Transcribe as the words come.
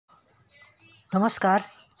नमस्कार।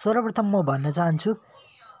 सर्वप्रथम म भन्न चाहन्छु,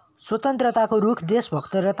 स्वतन्त्रताको रुख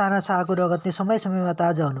देशभक्त र तानाशाहको रगतले समय समयमा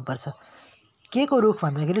ताजा हुनुपर्छ। के को रुख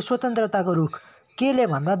भन्दाखेरि स्वतन्त्रताको रुख केले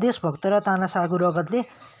भन्दा देशभक्त र तानाशाहको रगतले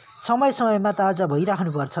समय समयमा ताजा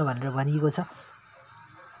भइराख्नुपर्छ भनेर भनिएको छ।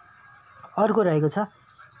 अर्को रहेको छ,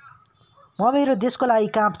 म मेरो देशको लागि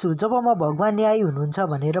काँप्छु जब म भगवान न्यायी हुनुहुन्छ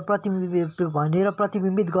भनेर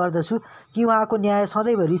प्रतिबिम्बित गर्दछु कि उहाँको न्याय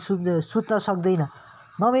सधैँभरि सुत्न सक्दैन।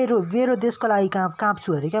 म मेरो देशको लागि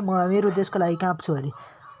काँप्छु अरे क्या, म मेरो देशको लागि काँप्छु अरे।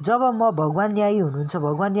 जब म भगवान न्यायी हुनुहुन्छ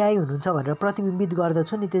भनेर प्रतिबिम्बित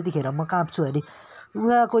गर्दछु नि, त्यतिखेर म काँप्छु अरे।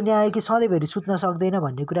 उहाँको न्याय कि सधैँभरि सुत्न सक्दैन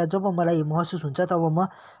भन्ने कुरा जब मलाई महसुस हुन्छ तब म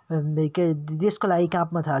देशको लागि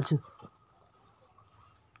काँप्न थाल्छु।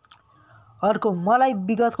 अर्को, मलाई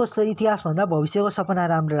विगतको इतिहासभन्दा भविष्यको सपना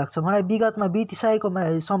राम्रो लाग्छ। मलाई विगतमा बितिसकेको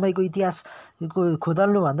समयको इतिहास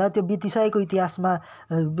खोदल्नुभन्दा त्यो बितिसकेको इतिहासमा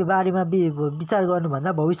बारेमा विचार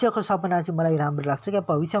गर्नुभन्दा भविष्यको सपना चाहिँ मलाई राम्रो लाग्छ क्या।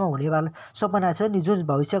 भविष्यमा हुनेवाला सपना छ नि, जुन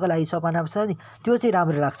भविष्यको लागि सपना छ नि, त्यो चाहिँ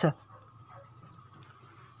राम्रो लाग्छ।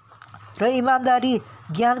 र इमान्दारी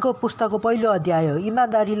ज्ञानको पुस्तकको पहिलो अध्याय हो।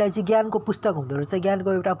 इमान्दारीलाई चाहिँ ज्ञानको पुस्तक हुँदो रहेछ,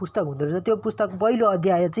 ज्ञानको एउटा पुस्तक हुँदो रहेछ। त्यो पुस्तकको पहिलो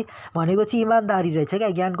अध्याय चाहिँ भनेको चाहिँ इमान्दारी रहेछ क्या।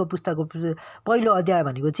 ज्ञानको पुस्तकको पहिलो अध्याय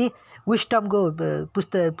भनेको चाहिँ विस्डमको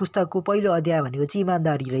पुस्तकको पहिलो अध्याय भनेको चाहिँ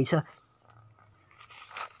इमान्दारी रहेछ।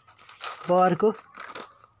 अर्को,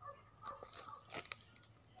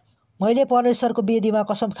 मैले परमेश्वरको वेदीमा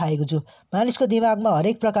कसम खाएको छु, मानिसको दिमागमा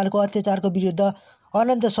हरेक प्रकारको अत्याचारको विरुद्ध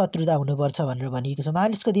अनन्त शत्रुता हुनुपर्छ भनेर भनिएको छ।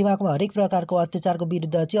 मानिसको दिमागमा हरेक प्रकारको अत्याचारको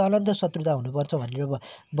विरुद्ध चाहिँ अनन्त शत्रुता हुनुपर्छ भनेर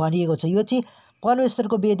भनिएको छ। यो चाहिँ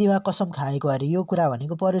परमेश्वरको वेदीमा कसम खाएको अरे। यो कुरा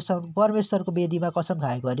भनेको परमेश्वरको वेदीमा कसम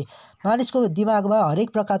खाएको अरे। मानिसको दिमागमा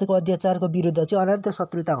हरेक प्रकारको अत्याचारको विरुद्ध चाहिँ अनन्त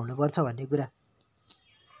शत्रुता हुनुपर्छ भन्ने कुरा।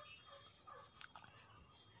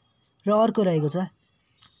 र अर्को रहेको छ,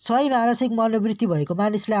 सही मानसिक मनोवृत्ति भएको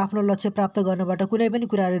मानिसले आफ्नो लक्ष्य प्राप्त गर्नबाट कुनै पनि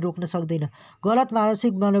कुराले रोक्न सक्दैन। गलत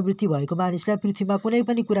मानसिक मनोवृत्ति भएको मानिसलाई पृथ्वीमा कुनै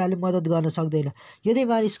पनि कुराले मद्दत गर्न सक्दैन। यदि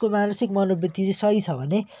मानिसको मानसिक मनोवृत्ति चाहिँ सही छ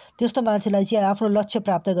भने त्यस्तो मान्छेलाई चाहिँ आफ्नो लक्ष्य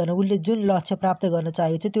प्राप्त गर्न, उसले जुन लक्ष्य प्राप्त गर्न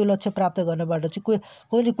चाहेको थियो त्यो लक्ष्य प्राप्त गर्नबाट चाहिँ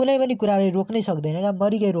कुनै पनि कुराले रोक्नै सक्दैन क्या,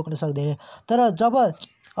 मरिकै रोक्न सक्दैन। तर जब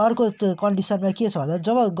अर्को कन्डिसनमा के छ भन्दा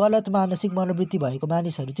जब गलत मानसिक मनोवृत्ति भएको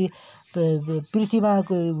मानिसहरू चाहिँ पृथ्वीमा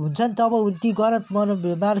हुन्छन्, तब ती गलत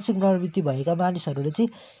मानसिक मनोवृत्ति भएका मानिसहरूले चाहिँ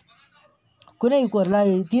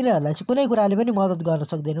तिनीहरूलाई चाहिँ कुनै कुराले पनि मद्दत गर्न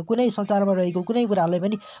सक्दैन। कुनै संसारमा रहेको कुनै कुरालाई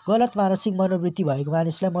पनि गलत मानसिक मनोवृत्ति भएको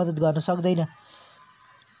मानिसलाई मद्दत गर्न सक्दैन।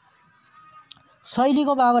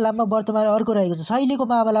 शैलीको मामलामा वर्तमान अर्को रहेको छ, शैलीको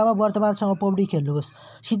मामलामा वर्तमानसँग पौडी खेल्नुहोस्,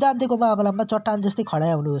 सिद्धान्तको मामलामा चट्टान जस्तै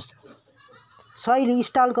खडा हुनुहोस्।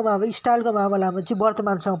 स्टाइलको मामलामा चाहिँ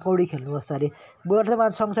वर्तमानसँग पौडी खेल्नुहोस् अरे।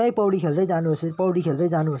 वर्तमानसँगसँगै पौडी खेल्दै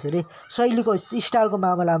जानुहोस् अरे शैलीको स्टाइलको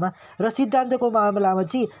मामलामा। र सिद्धान्तको मामलामा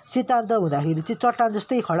चाहिँ सिद्धान्त हुँदाखेरि चाहिँ चट्टान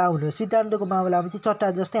जस्तै खडा हुनुहोस्। सिद्धान्तको मामलामा चाहिँ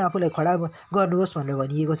चट्टान जस्तै आफूलाई खडा गर्नुहोस् भनेर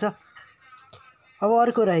भनिएको छ। अब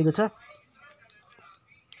अर्को रहेको छ,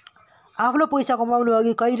 आफ्नो पैसा कमाउनु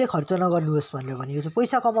अघि कहिले खर्च नगर्नुहोस् भनेर भनिएको छ।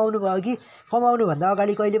 पैसा कमाउनुभन्दा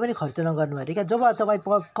अगाडि कहिले पनि खर्च नगर्नु अरे क्या। जब तपाईँ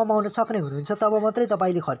कमाउन सक्ने हुनुहुन्छ तब मात्रै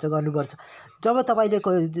तपाईँले खर्च गर्नुपर्छ। जब तपाईँले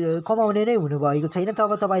कमाउने नै हुनुभएको छैन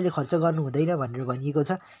तब तपाईँले खर्च गर्नु हुँदैन भनेर भनिएको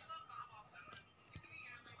छ।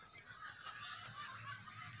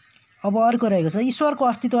 अब अर्को रहेको छ, ईश्वरको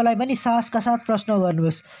अस्तित्वलाई पनि साहसका साथ प्रश्न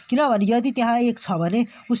गर्नुहोस्, किनभने यदि त्यहाँ एक छ भने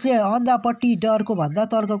उसले अन्धापट्टि डरको भन्दा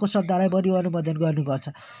तर्कको श्रद्धालाई बढी अनुमोदन गर्नुपर्छ।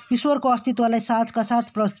 ईश्वरको अस्तित्वलाई साहसका साथ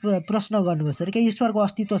प्रश्न गर्नुहोस् अरे क्या। ईश्वरको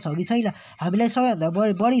अस्तित्व छ कि छैन, हामीलाई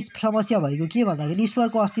सबैभन्दा बढी समस्या भएको के भन्दाखेरि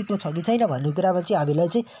ईश्वरको अस्तित्व छ कि छैन भन्ने कुरामा चाहिँ हामीलाई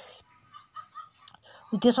चाहिँ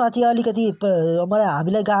त्यसमा चाहिँ अलिकति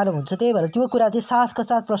हामीलाई गाह्रो हुन्छ। त्यही भएर त्यो कुरा चाहिँ साहसका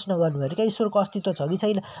साथ प्रश्न गर्नु अरे क्या, ईश्वरको अस्तित्व छ कि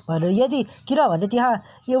छैन भनेर। किनभने त्यहाँ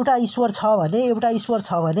एउटा ईश्वर छ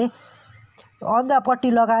भने अन्धा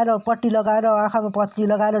पट्टी लगाएर आँखामा पत्ली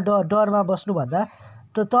लगाएर डरमा बस्नुभन्दा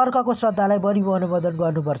त तर्कको श्रद्धालाई बढी अनुमोदन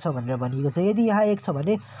गर्नुपर्छ भनेर भनिएको छ। यदि यहाँ एक छ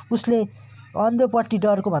भने उसले अन्धोपट्टि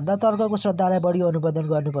डरको भन्दा तर्कको श्रद्धालाई बढी अनुमोदन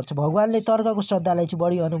गर्नुपर्छ। भगवान्ले तर्कको श्रद्धालाई चाहिँ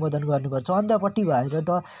बढी अनुमोदन गर्नुपर्छ। अन्धपट्टि भएर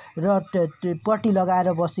पट्टी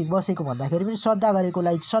लगाएर बसेको भन्दाखेरि पनि श्रद्धा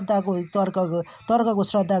गरेकोलाई तर्कको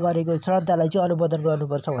श्रद्धा गरेको श्रद्धालाई चाहिँ अनुमोदन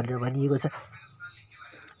गर्नुपर्छ भनेर भनिएको छ।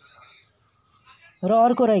 र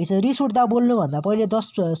अर्को रहेको छ, रिस उठ्दा बोल्नुभन्दा पहिले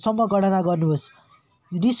 10सम्म गणना गर्नुहोस्।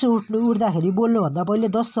 रिस उठ्दाखेरि बोल्नुभन्दा पहिले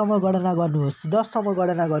 10सम्म गणना गर्नुहोस्। 10सम्म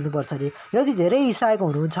गणना गर्नुपर्छ अरे। यदि धेरै रिसाएको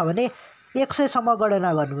हुनुहुन्छ भने 100सम्म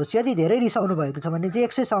गणना गर्नुहोस्। यदि धेरै रिसाउनु भएको छ भने चाहिँ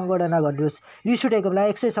 100सम्म गणना गर्नुहोस्। रिस उठेको बेला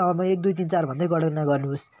 100सम्ममा 1 2 3 4 भन्दै गणना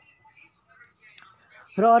गर्नुहोस्।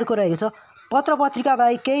 र अर्को रहेको छ, पत्र पत्रिका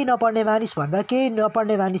बाहेक केही नपढ्ने मानिस भन्दा केही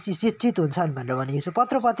नपढ्ने मानिस शिक्षित हुन्छन् भनेर भनेको छु।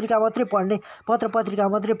 पत्र पत्रिका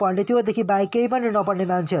मात्रै पढ्ने त्योदेखि बाहेक केही पनि नपढ्ने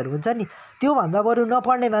मान्छेहरू हुन्छ नि, त्योभन्दा बरु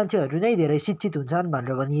नपढ्ने मान्छेहरू नै धेरै शिक्षित हुन्छन्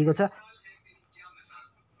भनेर भनिएको छ।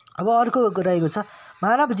 अब अर्को रहेको छ,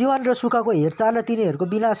 मानव जीवन र सुखको हेरचाह र तिनीहरूको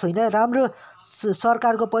विनाश होइन, राम्रो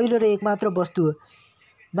सरकारको पहिलो र एकमात्र वस्तु हो।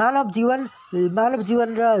 मानव जीवन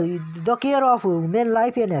र the care of human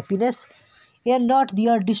life and happiness and not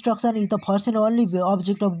their destruction is the first and only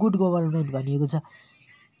object of good government भनिएको छ।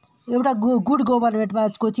 एउटा गुड गभर्नमेन्टमा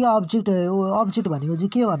को चाहिँ अब्जेक्ट भनेको चाहिँ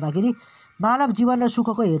के हो भन्दाखेरि मानव जीवन र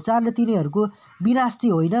सुखको हेरचाह र तिनीहरूको विनाश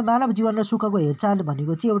चाहिँ होइन। मानव जीवन र सुखको हेरचाह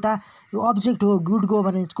भनेको चाहिँ एउटा अब्जेक्ट हो, गुड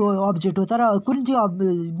गभर्नेन्सको अब्जेक्ट हो। तर कुन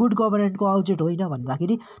चाहिँ गुड गभर्नेन्सको अब्जेक्ट होइन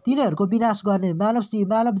भन्दाखेरि तिनीहरूको विनाश गर्ने, मानव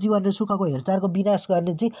जीवन र सुखको हेरचाहको विनाश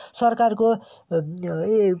गर्ने चाहिँ सरकारको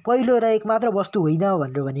पहिलो र एकमात्र वस्तु होइन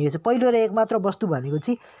भनेर भनिएको छ। पहिलो र एकमात्र वस्तु भनेको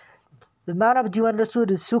चाहिँ मानव जीवन र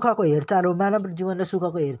सुखको हेरचाह हो, मानव जीवन र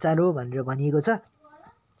सुखको हेरचाह हो भनेर भनिएको छ।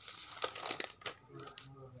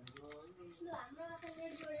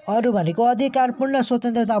 अरू भनेको अधिकारपूर्ण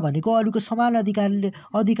स्वतन्त्रता भनेको अरूको समान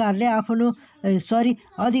अधिकारले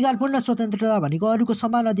अधिकारपूर्ण स्वतन्त्रता भनेको अरूको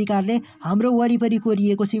समान अधिकारले हाम्रो वरिपरि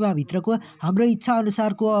कोरिएको सीमाभित्रको हाम्रो इच्छा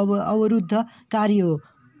अनुसारको अवरुद्ध कार्य हो।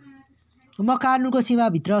 म कानुनको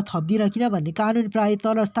सीमाभित्र थप्दिनँ, किनभने कानुन प्राय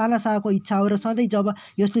तानाशाहको इच्छा हो र सधैँ जब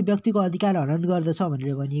यसले व्यक्तिको अधिकार हनन गर्दछ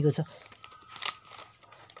भनेर भनिएको छ।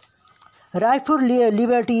 Rightful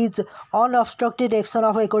liberty is unobstructed action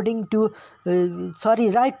according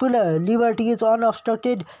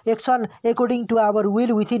to our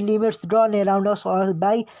will within limits drawn around us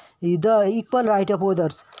by the equal right of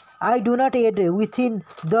others. I do not aid within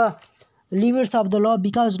the limits of the law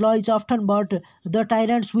because law is often but the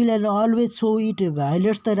tyrant's will and always so it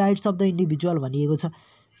violates the rights of the individual भनिएको छ।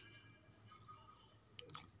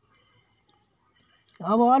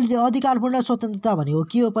 अब अधिकारपूर्ण स्वतन्त्रता भनेको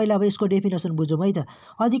के हो, पहिला अब यसको डेफिनेसन बुझौँ है त।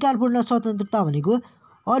 अधिकारपूर्ण स्वतन्त्रता भनेको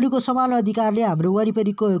अरूको समान अधिकारले हाम्रो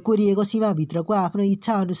वरिपरि कोरिएको सीमाभित्रको आफ्नो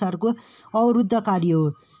इच्छा अनुसारको अवरुद्ध कार्य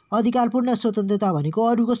हो। अधिकारपूर्ण स्वतन्त्रता भनेको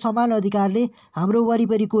अरूको समान अधिकारले हाम्रो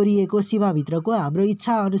वरिपरि कोरिएको सीमाभित्रको हाम्रो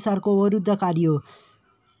इच्छा अनुसारको अवरुद्ध कार्य हो।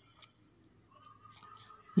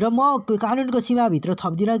 र म कानुनको सीमाभित्र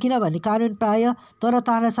थप्दिनँ, किनभने कानुन प्राय तर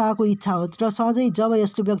तानाशाहको इच्छा हो र सधैँ जब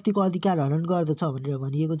यसले व्यक्तिको अधिकार हनन गर्दछ भनेर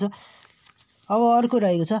भनिएको छ। अब अर्को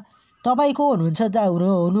रहेको छ, तपाईँ को हुनुहुन्छ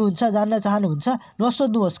जान्न चाहनुहुन्छ,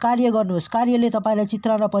 नसोध्नुहोस्, कार्य गर्नुहोस्, कार्यले तपाईँलाई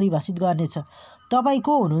चित्रण परिभाषित गर्नेछ। तपाईँ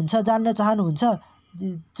को हुनुहुन्छ जान्न चाहनुहुन्छ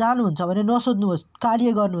भने नसोध्नुहोस्,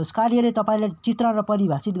 कार्य गर्नुहोस्, कार्यले तपाईँलाई चित्रण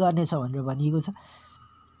परिभाषित गर्नेछ भनेर भनिएको छ।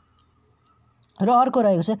 र अर्को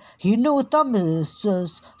रहेको छ, हिँड्नु उत्तम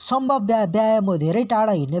सम्भव व्यायाम हो, धेरै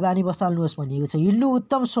टाढा हिँड्ने बानी बसाल्नुहोस् भनिएको छ। हिँड्नु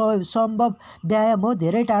उत्तम सम्भव व्यायाम हो,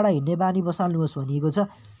 धेरै टाढा हिँड्ने बानी बसाल्नुहोस् भनिएको छ।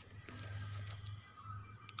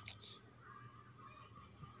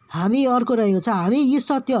 हामी अर्को रहेको छ, हामी यी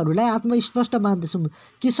सत्यहरूलाई आत्मस्पष्ट मान्दछौँ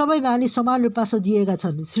कि सबै मानिस समान रूपमा सजिएका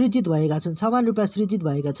छन्, सृजित भएका छन्, समान रूपमा सृजित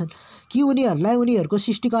भएका छन्, कि उनीहरूलाई उनीहरूको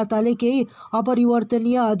सृष्टिकर्ताले केही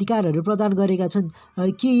अपरिवर्तनीय अधिकारहरू प्रदान गरेका छन्,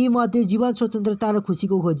 कि यीमध्ये जीवन स्वतन्त्रता र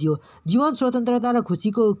खुसीको खोजी हो। जीवन स्वतन्त्रता र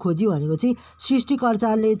खुसीको खोजी भनेको चाहिँ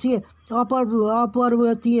सृष्टिकर्ताले चाहिँ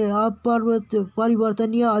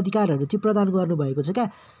अपरिवर्तनीय अधिकारहरू चाहिँ प्रदान गर्नुभएको छ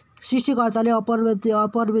क्या। सृष्टिकर्ताले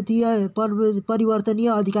परिवर्तनीय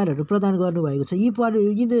अधिकारहरू प्रदान गर्नुभएको छ। यी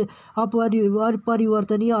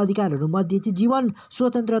अपरिवर्तनीय अधिकारहरूमध्ये चाहिँ जीवन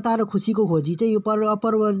स्वतन्त्रता र खुसीको खोजी चाहिँ यो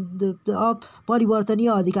अपरिवर्तनीय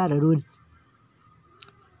अधिकारहरू हुन्।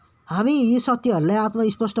 हामी यी सत्यहरूलाई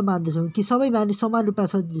आत्मस्पष्ट मान्दछौँ कि सबै मानिस समान रूपमा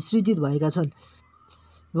सृजित भएका छन्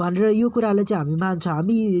भनेर यो कुरालाई चाहिँ हामी मान्छौँ।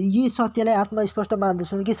 हामी यी सत्यलाई आत्मस्पष्ट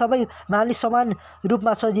मान्दछौँ कि सबै मानिस समान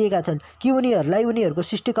रूपमा सजिएका छन्, कि उनीहरूलाई उनीहरूको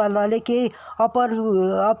सृष्टिकर्ताले केही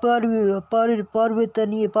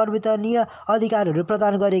परिवर्तनीय अधिकारहरू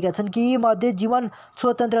प्रदान गरेका छन्, कि यीमध्ये जीवन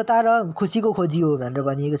स्वतन्त्रता र खुसीको खोजी हो भनेर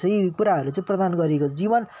भनिएको छ। यी कुराहरू चाहिँ प्रदान गरेको छ,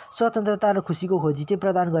 जीवन स्वतन्त्रता र खुसीको खोजी चाहिँ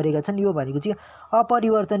प्रदान गरेका छन्। यो भनेको चाहिँ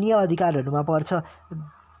अपरिवर्तनीय अधिकारहरूमा पर्छ।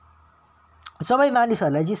 सबै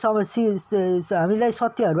मानिसहरूलाई चाहिँ हामीलाई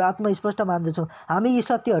सत्यहरू आत्मस्पष्ट मान्दछौँ, हामी यी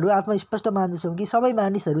सत्यहरू आत्मस्पष्ट मान्दछौँ कि सबै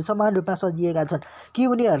मानिसहरू समान रूपमा सजिएका छन्, कि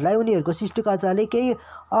उनीहरूलाई उनीहरूको सृष्टिकर्ताले केही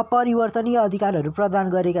अपरिवर्तनीय अधिकारहरू प्रदान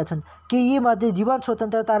गरेका छन्, कि यीमध्ये जीवन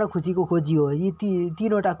स्वतन्त्रता र खुसीको खोजी हो। यी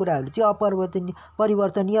तीनवटा कुराहरू चाहिँ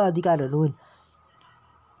परिवर्तनीय अधिकारहरू हुन्।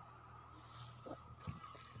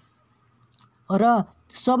 र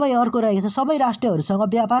सबै अर्को रहेको छ सबै राष्ट्रहरूसँग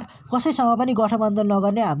व्यापार कसैसँग पनि गठबन्धन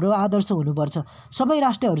नगर्ने हाम्रो आदर्श हुनुपर्छ। सबै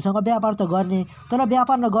राष्ट्रहरूसँग व्यापार त गर्ने, तर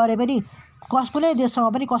व्यापार नगरे पनि कुनै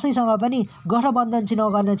देशसँग पनि कसैसँग पनि गठबन्धन चाहिँ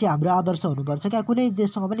नगर्ने चाहिँ हाम्रो आदर्श हुनुपर्छ क्या। कुनै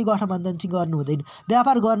देशसँग पनि गठबन्धन चाहिँ गर्नु हुँदैन।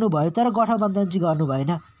 व्यापार गर्नुभयो तर गठबन्धन चाहिँ गर्नु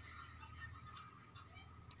भएन।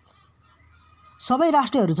 सबै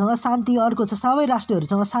राष्ट्रहरूसँग शान्ति अर्को छ सबै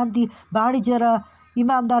राष्ट्रहरूसँग शान्ति वाणिज्य र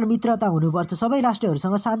इमान्दार मित्रता हुनुपर्छ। सबै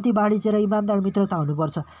राष्ट्रहरूसँग शान्ति वाणिज्य र इमान्दार मित्रता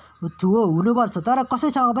हुनुपर्छ तर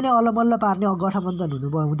कसैसँग पनि अलमल्ल पार्ने गठबन्धन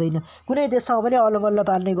हुँदैन। कुनै देशसँग पनि अलमल्ल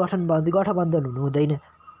पार्ने गठबन्धन हुनु हुँदैन।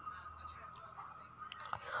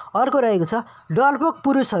 अर्को रहेको छ डरपोक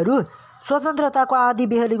पुरुषहरू स्वतन्त्रताको आधी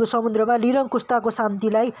बेहलीको समुद्रमा निरङ्कुशताको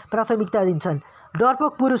शान्तिलाई प्राथमिकता दिन्छन्।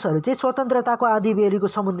 डरपोक पुरुषहरू चाहिँ स्वतन्त्रताको आधी बेहलीको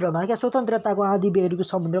समुद्रमा क्या स्वतन्त्रताको आधी बेहलीको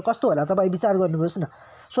समुद्र कस्तो होला तपाईँ विचार गर्नुहोस् न।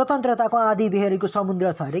 स्वतन्त्रताको आधी बेहलीको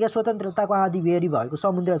समुद्र छ अरे क्या स्वतन्त्रताको आधी बेहली भएको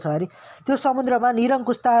समुद्र छ अरे। त्यो समुद्रमा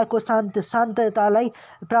निरङ्कुशताको शान्ततालाई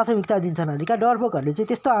प्राथमिकता दिन्छन् अरे क्या डरपोकहरूले चाहिँ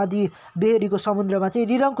त्यस्तो आधी बेहलीको समुद्रमा चाहिँ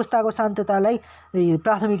निरङ्कुशताको शान्ततालाई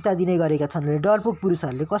प्राथमिकता दिने गरेका छन् अरे डरपोक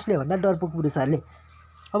पुरुषहरूले। कसले भन्दा डरपोक पुरुषहरूले।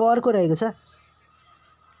 अब अर्को रहेको छ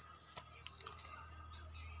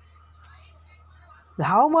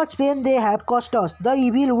How much pain they have caused us, the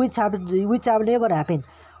evil which have never happened.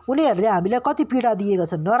 उनीहरूले हामीलाई कति पीडा दिएका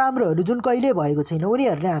छन्। नराम्रोहरू जुन कहिले भएको छैन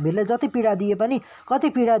उनीहरूले हामीलाई जति पीडा दिए पनि कति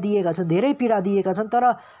पीडा दिएका छन् धेरै पीडा दिएका छन्। तर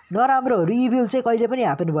नराम्रोहरू इभिल चाहिँ कहिले पनि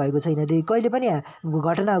ह्यापन भएको छैन रे कहिले पनि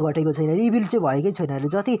घटना घटेको छैन इभिल चाहिँ भएकै छैन रे।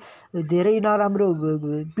 जति धेरै नराम्रो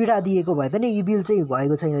पीडा दिएको भए पनि इभिल चाहिँ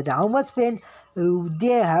भएको छैन रे। How much pain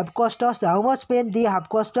they have cost us how much pain they have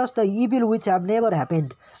cost us the evil which have never happened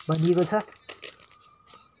भनिएको छ।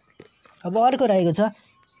 अब अर्को रहेको छ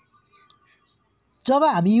जब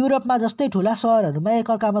हामी युरोपमा जस्तै ठुला सहरहरूमा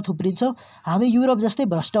एकअर्कामा थुप्रिन्छौँ हामी युरोप जस्तै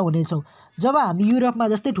भ्रष्ट हुनेछौँ। जब हामी युरोपमा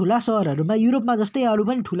जस्तै ठुला सहरहरूमा युरोपमा जस्तै अरू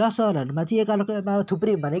पनि ठुला सहरहरूमा चाहिँ एकअर्कामा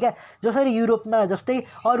थुप्रियौँ भने क्या जसरी युरोपमा जस्तै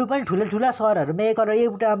अरू पनि ठुला सहरहरूमा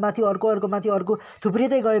एउटा माथि अर्को माथि अर्को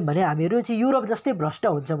थुप्रिँदै गयौँ भने हामीहरू चाहिँ युरोप जस्तै भ्रष्ट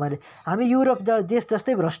हुन्छौँ अरे। हामी युरोप देश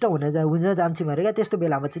जस्तै भ्रष्ट हुन जान्छौँ अरे क्या। त्यस्तो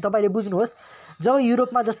बेलामा चाहिँ तपाईँले बुझ्नुहोस् जब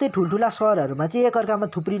युरोपमा जस्तै ठुल्ठुला सहरहरूमा चाहिँ एकअर्कामा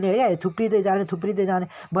थुप्रिने क्या थुप्रिँदै जाने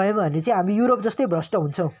भयो भने चाहिँ हामी युरोप जस्तै भ्रष्ट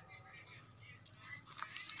हुन्छौँ।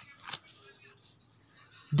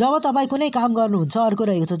 जब तपाईँ कुनै काम गर्नुहुन्छ अर्को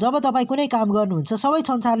रहेको छ जब तपाईँ कुनै काम गर्नुहुन्छ सबै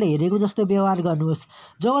संसारले हेरेको जस्तो व्यवहार गर्नुहोस्।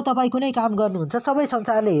 जब तपाईँ कुनै काम गर्नुहुन्छ सबै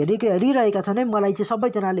संसारले हेरिरहेका छन् है मलाई चाहिँ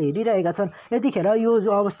सबैजनाले हेरिरहेका छन् यतिखेर यो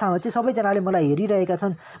अवस्थामा चाहिँ सबैजनाले मलाई हेरिरहेका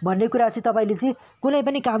छन् भन्ने कुरा चाहिँ तपाईँले चाहिँ कुनै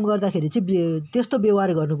पनि काम गर्दाखेरि चाहिँ त्यस्तो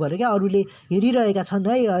व्यवहार गर्नु पर्यो क्या। अरूले हेरिरहेका छन्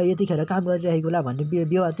है यतिखेर काम गरिरहेको होला भन्ने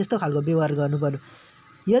व्यवहार त्यस्तो खालको व्यवहार गर्नु पर्यो।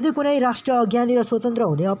 यदि कुनै राष्ट्र अज्ञानी र स्वतन्त्र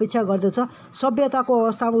हुने अपेक्षा गर्दछ सभ्यताको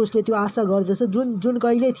अवस्थामा उसले त्यो आशा गर्दछ जुन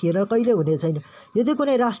कहिले थिएन कहिले हुने छैन। यदि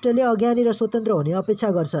कुनै राष्ट्रले अज्ञानी र स्वतन्त्र हुने अपेक्षा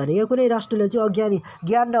गर्छ अरे या कुनै राष्ट्रले चाहिँ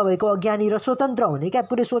ज्ञान नभएको अज्ञानी र स्वतन्त्र हुने क्या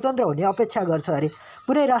पुरै स्वतन्त्र हुने अपेक्षा गर्छ अरे।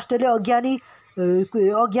 कुनै राष्ट्रले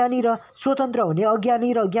अज्ञानी र स्वतन्त्र हुने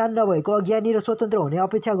अज्ञानी र ज्ञान नभएको अज्ञानी र स्वतन्त्र हुने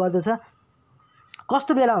अपेक्षा गर्दछ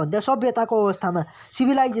कस्तो बेला भन्दा सभ्यताको अवस्थामा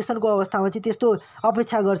सिभिलाइजेसनको अवस्थामा चाहिँ त्यस्तो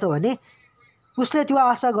अपेक्षा गर्छ भने उसले त्यो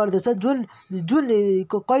आशा गर्दछ जुन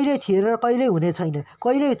कहिले थिएन र कहिले हुने छैन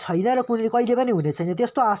कहिले छैन र कहिले पनि हुने छैन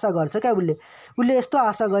त्यस्तो आशा गर्छ क्या। उसले यस्तो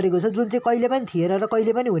आशा गरेको छ जुन चाहिँ कहिले पनि थिएन र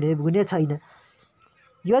कहिले पनि हुने छैन।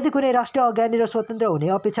 यदि कुनै राष्ट्र अज्ञानी र स्वतन्त्र हुने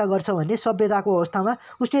अपेक्षा गर्छ भने सभ्यताको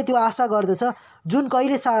अवस्थामा उसले त्यो आशा गर्दछ जुन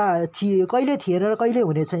कहिले थिएन र कहिले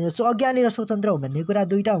हुने छैन। अज्ञानी र स्वतन्त्र भन्ने कुरा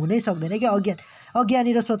दुईटा हुनै सक्दैन कि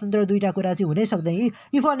अज्ञानी र स्वतन्त्र दुईटा कुरा चाहिँ हुनै सक्दैन।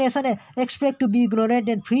 If a nation expect to be ignorant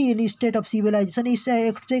and free in state of civilisation it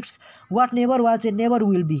aspects what never was and never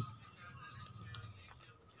will be.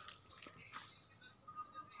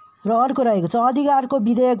 र अर्को रहेको छ अधिकारको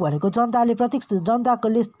विधेयक भनेको जनताले प्रत्येक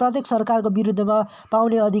सरकारको विरुद्धमा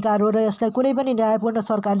पाउने अधिकार हो र यसलाई कुनै पनि न्यायपूर्ण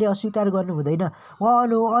सरकारले अस्वीकार गर्नु हुँदैन वा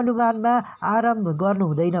अनुमानमा आरम्भ गर्नु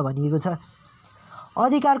हुँदैन भनिएको छ।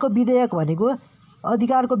 अधिकारको विधेयक भनेको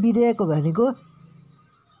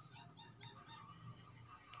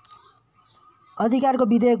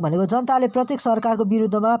जनताले प्रत्येक सरकारको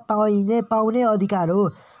विरुद्धमा पाउने अधिकार हो।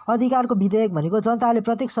 अधिकारको विधेयक भनेको जनताले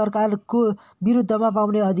प्रत्येक सरकारको विरुद्धमा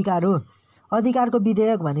पाउने अधिकार हो। अधिकारको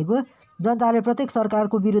विधेयक भनेको जनताले प्रत्येक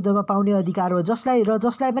सरकारको विरुद्धमा पाउने अधिकार हो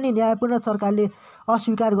जसलाई पनि न्यायपूर्ण सरकारले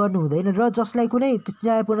अस्वीकार गर्नु हुँदैन र जसलाई कुनै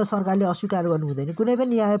न्यायपूर्ण सरकारले अस्वीकार गर्नु हुँदैन। कुनै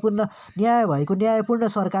पनि न्याय भएको न्यायपूर्ण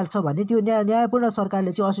सरकार छ भने त्यो न्यायपूर्ण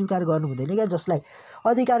सरकारले चाहिँ अस्वीकार गर्नु हुँदैन क्या। जसलाई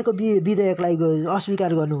अधिकारको विधेयकलाई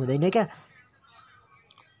अस्वीकार गर्नु हुँदैन क्या।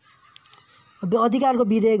 अधिकारको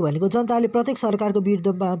विधेयक भनेको जनताले प्रत्येक सरकारको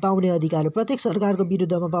विरुद्धमा पाउने अधिकार हो। प्रत्येक सरकारको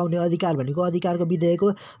विरुद्धमा पाउने अधिकार भनेको अधिकारको विधेयक हो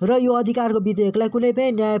र यो अधिकारको विधेयकलाई कुनै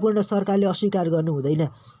पनि न्यायपूर्ण सरकारले अस्वीकार गर्नु हुँदैन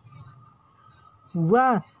वा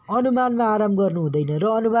अनुमानमा आराम गर्नु हुँदैन र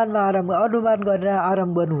अनुमान गरेर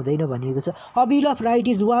आराम गर्नु हुँदैन भनिएको छ। A bill of right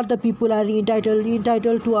is what the people are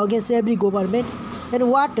entitle to against every government and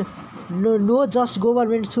what know just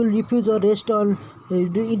government सुल refuse or rest on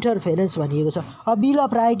interference भनिएको छ। A bill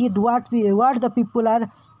of right is what the people are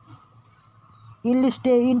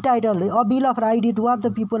entitled a bill of right is what the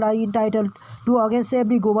people are entitled to against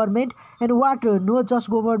every government and what no just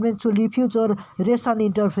government should refuse or rest on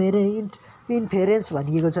interference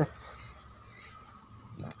भनिएको छ।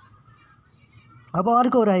 अब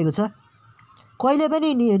अर्को रहेको छ कहिले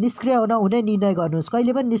पनि निष्क्रिय नहुने निर्णय गर्नुहोस्।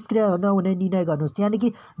 कहिले पनि निष्क्रिय नहुने निर्णय गर्नुहोस् यानी कि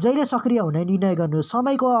जहिले सक्रिय हुने निर्णय गर्नुहोस्।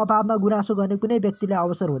 समयको अभावमा गुनासो गर्ने कुनै व्यक्तिलाई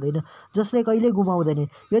अवसर हुँदैन जसले कहिले गुमाउँदैन।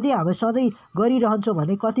 यदि हामी सधैँ गरिरहन्छौँ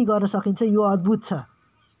भने कति गर्न सकिन्छ यो अद्भुत छ।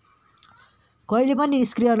 कहिले पनि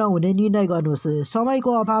निष्क्रिय नहुने निर्णय गर्नुहोस्।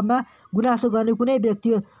 समयको अभावमा गुनासो गर्ने कुनै व्यक्ति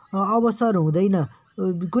अवसर हुँदैन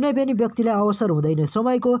कुनै पनि व्यक्तिलाई अवसर हुँदैन।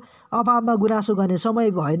 समयको अभावमा गुनासो गर्ने समय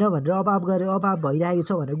भएन भनेर अभाव भइरहेको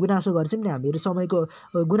छ भनेर गुनासो गर्छौँ नि हामीहरू समयको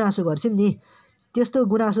गुनासो गर्छौँ नि त्यस्तो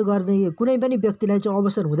गुनासो गर्ने कुनै पनि व्यक्तिलाई चाहिँ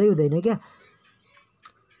अवसर हुँदैन क्या।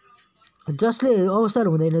 जसले अवसर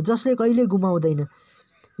हुँदैन जसले कहिले गुमाउँदैन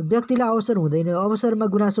व्यक्तिलाई अवसर हुँदैन। अवसरमा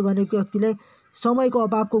गुनासो गर्ने व्यक्तिलाई समयको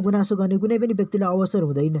अभावको गुनासो गर्ने कुनै पनि व्यक्तिलाई अवसर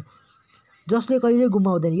हुँदैन जसले कहिले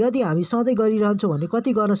गुमाउँदैन। यदि हामी सधैँ गरिरहन्छौँ भने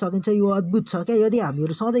कति गर्न सकिन्छ यो अद्भुत छ क्या। यदि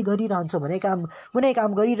हामीहरू सधैँ गरिरहन्छौँ भने कुनै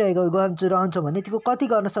काम रहन्छौँ भने त्यो कति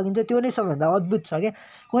गर्न सकिन्छ त्यो नै सबैभन्दा अद्भुत छ क्या।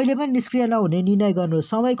 कहिले पनि निष्क्रिय नहुने निर्णय गर्नुहोस्।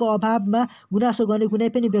 समयको अभावमा गुनासो गर्ने कुनै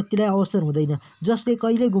पनि व्यक्तिलाई अवसर हुँदैन जसले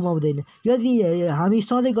कहिले गुमाउँदैन। यदि हामी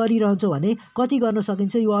सधैँ गरिरहन्छौँ भने कति गर्न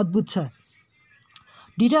सकिन्छ यो अद्भुत छ।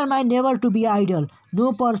 Determine never to be idle.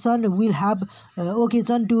 No person will have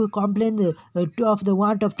occasion to complain of the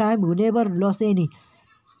want of time who never lost any.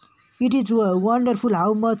 It is wonderful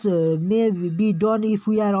how much may be done if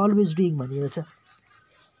we are always doing भनिएको छ।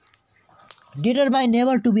 Determine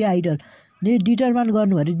never to be idle. Determine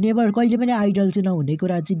गर्नु अरे never कहिले पनि idol चाहिँ नहुने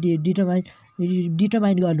कुरा चाहिँ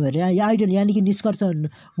डिटरमाइन गर्नु अरे। आइडल यानी कि निष्कर्ष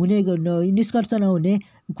नहुने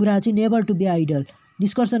कुरा चाहिँ नेभर टु बी आइडल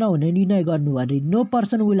निष्कर्ष नहुने निर्णय गर्नु अरे। No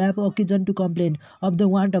person will have occasion to complain of the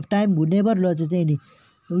want of time who never लजेस any.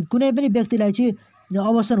 कुनै पनि व्यक्तिलाई चाहिँ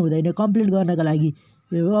अवसर हुँदैन कम्प्लेन गर्नका लागि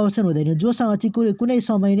अवसर हुँदैन जोसँग चाहिँ कुनै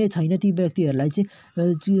समय नै छैन ती व्यक्तिहरूलाई चाहिँ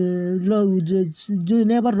जो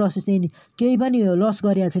नेभर लसेस एनी केही पनि लस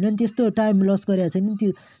गरेका छैनन् त्यस्तो टाइम लस गरेका छैनन्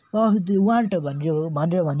त्यो वान्ट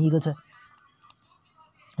भनेर भनिएको छ।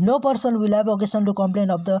 No person will have occasion to complain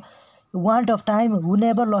of the want of time who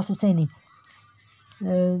never losses any.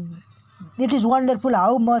 It is wonderful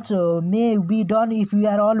how much may be done if you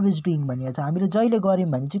are always doing भनिएको छ। हामीले जहिले गऱ्यौँ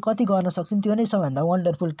भने चाहिँ कति गर्न सक्छौँ त्यो नै सबैभन्दा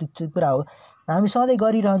वन्डरफुल कुरा हो। हामी सधैँ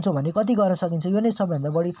गरिरहन्छौँ भने कति गर्न सकिन्छ यो नै सबैभन्दा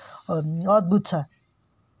बढी अद्भुत छ।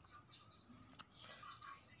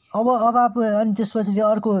 अब अनि त्यसपछि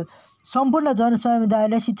अर्को सम्पूर्ण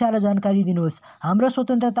जनसमुदायलाई शिक्षा र जानकारी दिनुहोस्। हाम्रो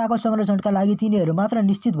स्वतन्त्रताको संरक्षणका लागि तिनीहरू मात्र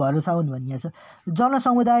निश्चित भरोसा हुन् भनिएको छ।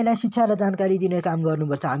 जनसमुदायलाई शिक्षा र जानकारी दिने काम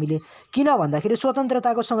गर्नुपर्छ हामीले। किन भन्दाखेरि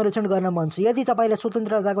स्वतन्त्रताको संरक्षण गर्न मन छ। यदि तपाईँलाई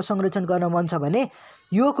स्वतन्त्रताको संरक्षण गर्न मन छ भने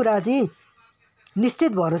यो कुरा चाहिँ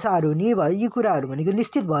निश्चित भरोसाहरू नि यी कुराहरू भनेको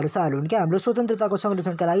निश्चित भरोसाहरू हुन् क्या। हाम्रो स्वतन्त्रताको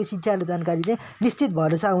संरक्षणका लागि शिक्षा र जानकारी चाहिँ निश्चित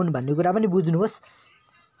भरोसा हुन् भन्ने कुरा पनि बुझ्नुहोस्।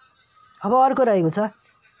 अब अर्को रहेको छ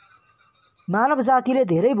मानव जातिले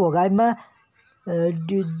धेरै भोगाइमा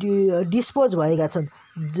डिस्पोज भएका छन्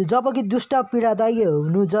जबकि दुष्ट पीडादायी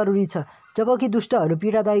हुनु जरुरी छ जबकि दुष्टहरू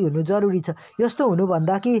पीडादायी हुनु जरुरी छ। यस्तो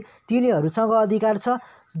हुनुभन्दा कि तिनीहरूसँग अधिकार छ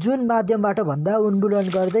जुन माध्यमबाट भन्दा उन्मूलन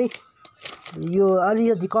गर्दै यो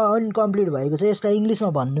अलिकति अनकम्प्लिट भएको छ। यसलाई इङ्ग्लिसमा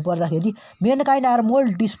भन्नु पर्दाखेरि मेनकाइन्ड are more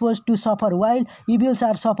dispose to suffer while इभिल्स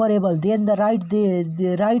are सफरेबल then the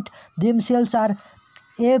right themselves are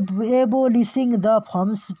abolishing the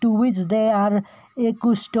forms to which they are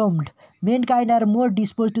accustomed. Mankind are more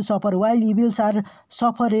disposed to suffer while evils are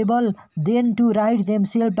sufferable than to right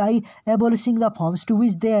themselves by abolishing the forms to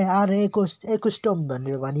which they are accustomed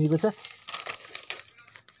भनेर भनिएको छ।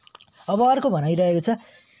 अब अर्को भनाइरहेको छ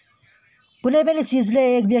कुनै पनि चिजले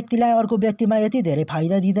एक व्यक्तिलाई अर्को व्यक्तिमा यति धेरै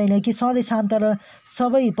फाइदा दिँदैन कि सधैँ शान्त र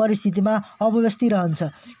सबै परिस्थितिमा अव्यवस्थित रहन्छ।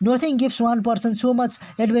 Nothing gives one person so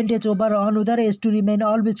much advantage over another as to remain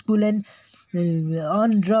always Kul and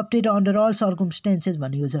अनरप्टेड under all सर्कमस्टेन्सेस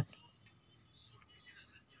भनेको छ।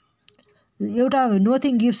 एउटा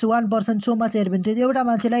nothing gives one person so much advantage एउटा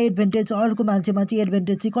मान्छेलाई एडभान्टेज अर्को मान्छेमा चाहिँ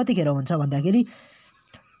एडभान्टेज चाहिँ कतिखेर हुन्छ भन्दाखेरि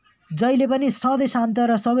जहिले पनि सधैँ शान्त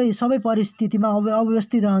र सबै परिस्थितिमा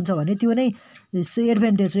अव्यवस्थित रहन्छ भने त्यो नै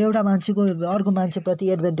एडभान्टेज हो। एउटा मान्छेको अर्को मान्छेप्रति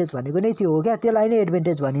एडभान्टेज भनेको नै त्यो हो क्या, त्यसलाई नै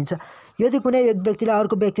एडभान्टेज भनिन्छ। यदि कुनै एक व्यक्तिलाई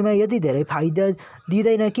अर्को व्यक्तिमा यदि धेरै फाइदा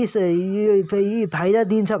दिँदैन कि फाइदा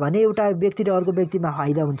दिन्छ भने एउटा व्यक्तिले अर्को व्यक्तिमा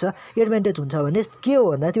फाइदा हुन्छ, एडभान्टेज हुन्छ भने के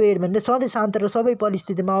हो भन्दा त्यो एडभान्टेज सधैँ शान्त र सबै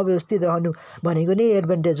परिस्थितिमा अव्यवस्थित रहनु भनेको नै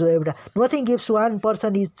एडभान्टेज हो एउटा। Nothing gives one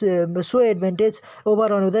person is so advantage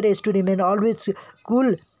over another as to remain always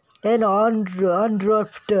Kul and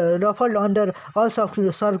अनरफल्ड under all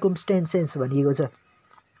सर्कमस्टेन्सेस भनिएको छ।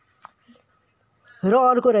 र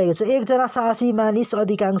अर्को रहेको छ एकजना साहसी मानिस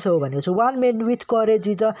अधिकांश हो भनेको छ। One main with courage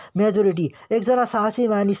is a majority. एकजना साहसी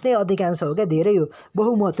मानिस नै अधिकांश हो क्या, धेरै हो,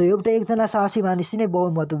 बहुमत हो। एउटा एकजना साहसी मानिस नै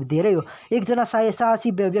बहुमत हो, धेरै हो। एकजना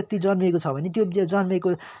साहसी व्यक्ति जन्मेको छ भने त्यो जन्मेको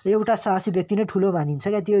एउटा साहसी व्यक्ति नै ठुलो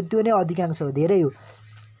मानिन्छ क्या, त्यो नै अधिकांश हो, धेरै हो।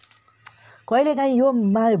 कहिलेकाहीँ यो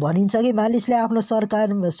भनिन्छ कि मानिसले आफ्नो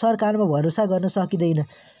सरकारमा भरोसा गर्न सकिँदैन।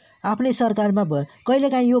 आफ्नै सरकारमा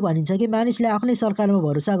कहिलेकाहीँ यो भनिन्छ कि मानिसले आफ्नै सरकारमा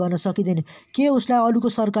भरोसा गर्न सकिँदैन। के उसलाई अरूको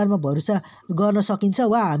सरकारमा भरोसा गर्न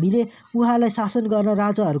सकिन्छ वा हामीले उहाँलाई शासन गर्न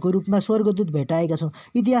राजाहरूको रूपमा स्वर्गदूत भेटाएका छौँ?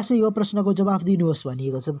 इतिहासले यो प्रश्नको जवाफ दिनुहोस्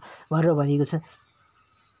भनेर भनिएको छ।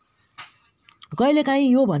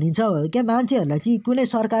 कहिलेकाहीँ यो भनिन्छ क्या मान्छेहरूलाई चाहिँ कुनै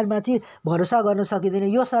सरकारमा चाहिँ भरोसा गर्न सकिँदैन,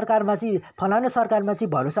 यो सरकारमा चाहिँ फलानु सरकारमा चाहिँ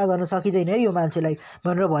भरोसा गर्न सकिँदैन है यो मान्छेलाई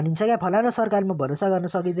भनेर भनिन्छ क्या। फलानु सरकारमा भरोसा गर्न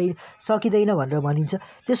सकिँदैन भनेर भनिन्छ।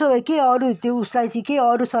 त्यसो भए के अरू त्यो उसलाई चाहिँ के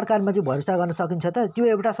अरू सरकारमा चाहिँ भरोसा गर्न सकिन्छ त?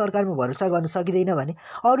 त्यो एउटा सरकारमा भरोसा गर्न सकिँदैन भने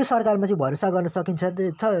अरू सरकारमा चाहिँ भरोसा गर्न सकिन्छ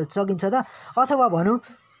त? अथवा भनौँ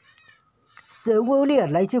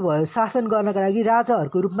उनीहरूलाई चाहिँ शासन गर्नका लागि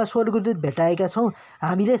राजाहरूको रूपमा स्वर्गदूत भेटाएका छौँ,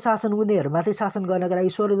 हामीले उनीहरूमाथि शासन गर्नका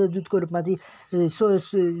लागि स्वर्गदूतको रूपमा चाहिँ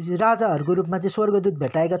राजाहरूको रूपमा चाहिँ स्वर्गदूत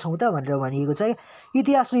भेटाएका छौँ त भनेर भनिएको छ।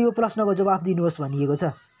 इतिहासले यो प्रश्नको जवाफ दिनुहोस् भनिएको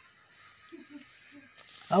छ।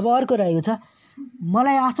 अब अर्को रहेको छ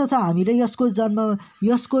मलाई आशा छ हामीले यसको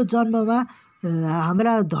जन्ममा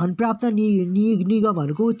हाम्रा धनप्राप्त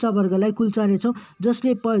निगमहरूको उच्च वर्गलाई कुल्चानेछौँ,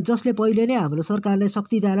 जसले पहिले नै हाम्रो सरकारलाई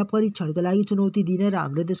शक्तिद्वारा परीक्षणको लागि चुनौती दिने र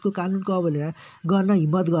हाम्रो देशको कानुनको अवहेलना गर्न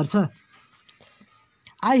हिम्मत गर्छ।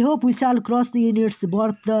 I hope we shall cross in its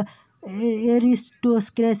birth the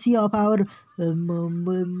aristocracy of our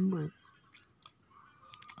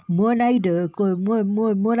monoid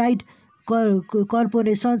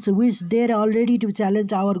corporations which dare already to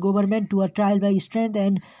challenge our government to a trial by strength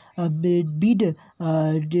and bid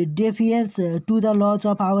defiance to the laws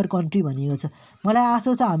of our country भनिएको छ। मलाई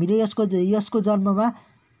आशा छ हामीले यसको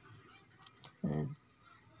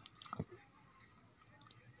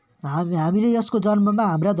जन्ममा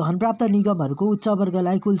हाम्रा धनप्राप्त निगमहरूको उच्च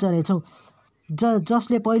वर्गलाई कुल्चनेछौँ,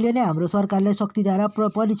 जसले पहिले नै हाम्रो सरकारलाई शक्तिद्वारा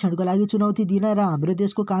परीक्षणको लागि चुनौती दिन र हाम्रो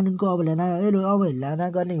देशको कानुनको अवहेलना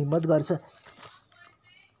गर्ने हिम्मत गर्छ।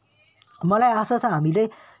 मलाई आशा छ हामीले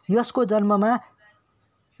यसको जन्ममा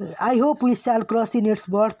I hope we shall cross in its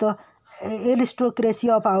birth the aristocracy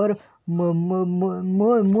of our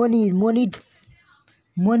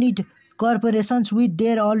मोनिड corporations we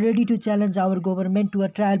dare already to challenge our government to a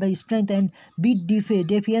trial by strength and bid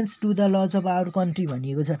defiance to the laws of our country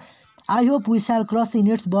भनिएको छ। I hope we shall cross in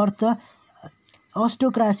its birth the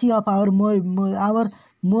autocracy of our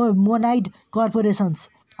moneyed corporations.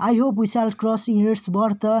 I hope we shall cross in its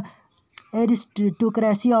birth the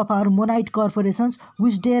aristocracy of our moneyed corporations,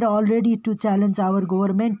 which dare already to challenge our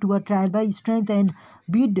government to a trial by strength and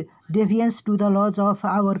bid defiance to the laws of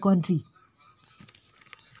our country.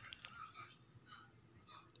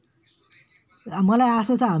 मलाई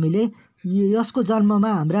आशा छ हामीले यसको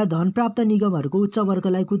जन्ममा हाम्रा धनप्राप्त निगमहरूको उच्च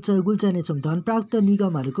वर्गलाई कुल्चनेछौँ, धनप्राप्त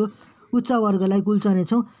निगमहरूको उच्च वर्गलाई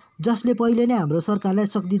कुल्चनेछौँ, जसले पहिले नै हाम्रो सरकारलाई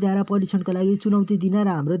शक्तिद्वारा परीक्षणको लागि चुनौती दिन र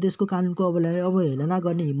हाम्रो देशको कानुनको अवहेलना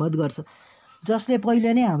गर्ने हिम्मत गर्छ, जसले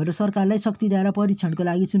पहिले नै हाम्रो सरकारलाई शक्तिद्वारा परीक्षणको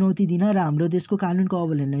लागि चुनौती दिन र हाम्रो देशको कानुनको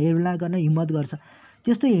अवहेलना गर्न हिम्मत गर्छ।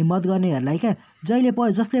 त्यस्तो हिम्मत गर्नेहरूलाई क्या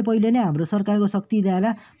जसले पहिले नै हाम्रो सरकारको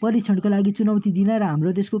शक्तिद्वारा परीक्षणको लागि चुनौती दिन र हाम्रो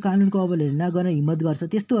देशको कानुनको अवहेलना गर्न हिम्मत गर्छ,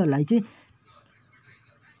 त्यस्तोहरूलाई चाहिँ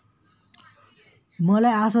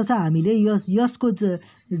मलाई आशा छ हामीले यसको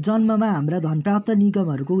जन्ममा हाम्रा धनप्राप्त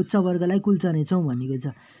निगमहरूको उच्च वर्गलाई कुल्चनेछौँ भनेको छ।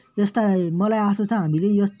 मलाई आशा छ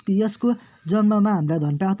हामीले यसको जन्ममा हाम्रा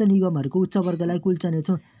धनप्राप्त निगमहरूको उच्च वर्गलाई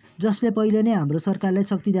कुल्चनेछौँ, जसले पहिले नै हाम्रो सरकारलाई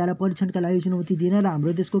शक्तिद्वारा परीक्षणका लागि चुनौती दिन र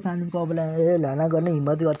हाम्रो देशको कानुनको अवहेलना गर्ने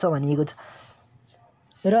हिम्मत गर्छ भनिएको छ।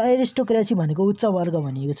 र एरिस्टोक्रेसी भनेको उच्च वर्ग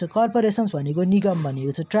भनिएको छ, कर्पोरेसन्स भनेको निगम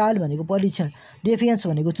भनिएको छ, ट्रायल भनेको परीक्षण, डेफिएन्स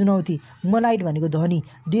भनेको चुनौती, मोनाइट भनेको धनी,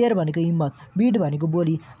 डेयर भनेको हिम्मत, बिड भनेको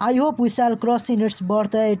बोली। I hope we shall cross in its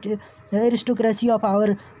birth aristocracy of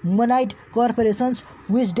our मोनाइट corporations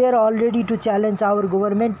which dare already to challenge our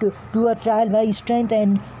government to a trial by strength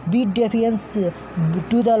and bid डेफिएन्स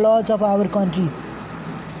to the lodge of our country.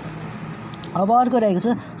 अब अर्को रहेको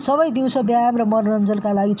छ, सबै दिउँसो व्यायाम र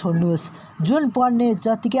मनोरञ्जनका लागि छोड्नुहोस्। जुन पढ्ने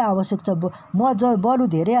जत्तिकै आवश्यक छ म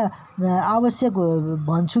बरु धेरै आवश्यक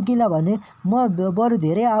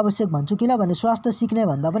भन्छु, किनभने स्वास्थ्य सिक्ने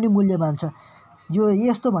भन्दा पनि मूल्यवान छ। यो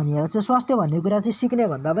यस्तो भनिएको छ, स्वास्थ्य भन्ने कुरा चाहिँ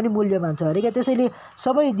सिक्ने भन्दा पनि मूल्यवान छ अरे क्या। त्यसैले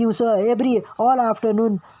सबै दिउँसो all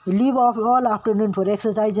afternoon leave all afternoon for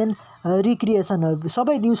exercise and recreation,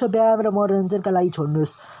 सबै दिउँसो व्यायाम र मनोरञ्जनका लागि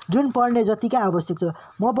छोड्नुहोस्। जुन पढ्ने जतिकै आवश्यक छ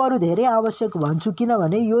म बरु धेरै आवश्यक भन्छु,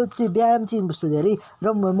 किनभने यो चाहिँ व्यायाम चाहिँ धेरै र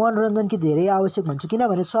मनोरञ्जन कि धेरै आवश्यक भन्छु,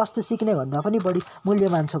 किनभने स्वास्थ्य सिक्ने भन्दा पनि बढी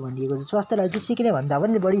मूल्यवान छ भनिएको छ। स्वास्थ्यलाई चाहिँ सिक्ने भन्दा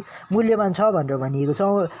पनि बढी मूल्यवान छ भनेर भनिएको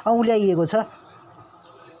छ, औँल्याइएको छ।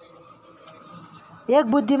 एक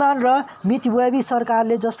बुद्धिमान र मितव्ययी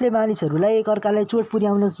सरकारले जसले मानिसहरूलाई एकअर्कालाई चोट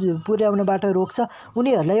पुर्याउनबाट रोक्छ,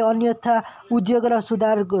 उनीहरूलाई अन्यथा उद्योग र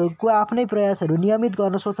सुधारको आफ्नै प्रयासहरू नियमित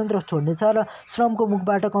गर्न स्वतन्त्र छोड्नेछ र श्रमको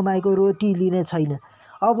मुखबाट कमाएको रोटी लिने छैन।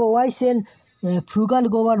 अब why sale frugal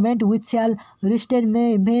government which shall restrain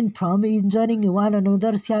men from injuring one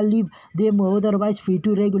another shall leave them otherwise free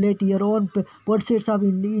to regulate your own pursuits of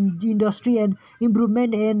industry and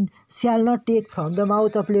improvement and shall not take from the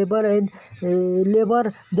mouth of labor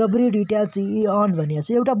the bread it has on भनिएको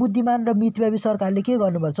छ। एउटा बुद्धिमान र मितव्ययी सरकारले के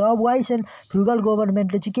गर्नुपर्छ, अब वाइस and frugal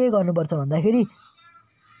गभर्नमेन्टले चाहिँ के गर्नुपर्छ भन्दाखेरि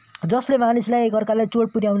जसले मानिसलाई एकअर्कालाई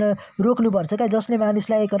चोट पुर्याउन रोक्नुपर्छ क्या, जसले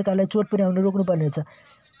मानिसलाई एकअर्कालाई चोट पुर्याउन रोक्नुपर्ने छ।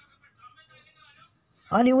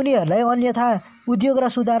 अनि उनीहरूलाई अन्यथा उद्योग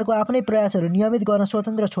र सुधारको आफ्नै प्रयासहरू नियमित गर्न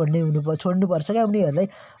स्वतन्त्र छोड्नुपर्छ क्या। उनीहरूलाई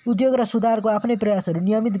उद्योग र सुधारको आफ्नै प्रयासहरू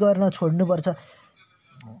नियमित गर्न छोड्नुपर्छ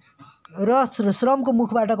र श्रमको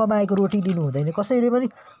मुखबाट कमाएको रोटी लिनु हुँदैन।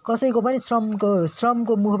 कसैको पनि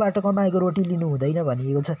श्रमको मुखबाट कमाएको रोटी लिनु हुँदैन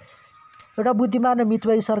भनिएको छ। एउटा बुद्धिमान र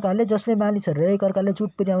मितव्ययी सरकारले जसले मानिसहरूलाई एकअर्कालाई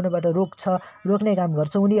चोट पुर्याउनबाट रोक्ने काम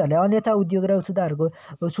गर्छ, उनीहरूलाई अन्यथा उद्योग र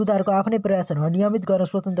सुधारको आफ्नै प्रयासहरू नियमित गर्न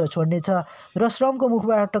स्वतन्त्र छोड्नेछ र श्रमको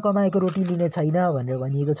मुखबाट कमाएको रोटी लिने छैन भनेर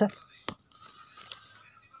भनिएको छ।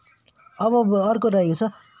 अब अर्को रहेको छ,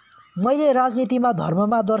 मैले राजनीतिमा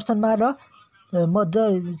धर्ममा दर्शनमा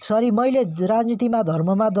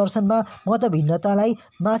मतभिन्नतालाई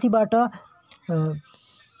माथिबाट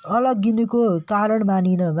अलगिनुको कारण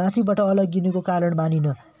मानिन।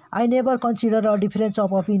 I never consider a difference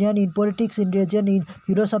of opinion in politics, in religion, in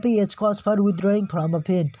philosophy as cause for withdrawing from a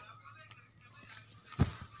faith.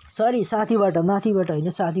 माथिबाट होइन,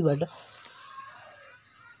 साथीबाट।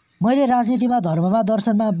 मैले राजनीतिमा धर्ममा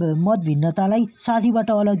दर्शनमा मतभिन्नतालाई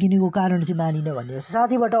साथीबाट अलगिनुको कारण चाहिँ मानिन भनेको छ।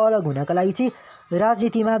 साथीबाट अलग हुनका लागि चाहिँ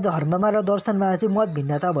राजनीतिमा धर्ममा र दर्शनमा चाहिँ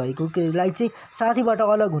मतभिन्नता भएकोलाई चाहिँ साथीबाट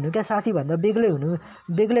अलग हुनु क्या, साथीभन्दा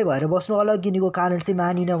बेग्लै भएर बस्नु अलगिनुको कारण चाहिँ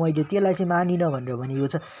मानिन, मैले त्यसलाई चाहिँ मानिन भनेर भनिएको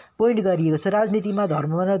छ, पोइन्ट गरिएको छ। राजनीतिमा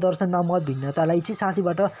धर्ममा र दर्शनमा मतभिन्नतालाई चाहिँ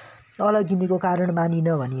साथीबाट अलगिनुको कारण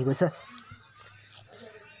मानिन भनिएको छ।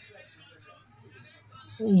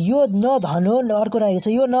 यो न धन हो, अर्को रहेको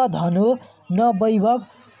छ, यो न धन हो न वैभव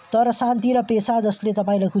तर शान्ति र पेशा जसले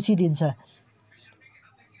तपाईँलाई खुसी दिन्छ।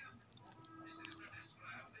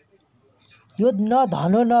 यो न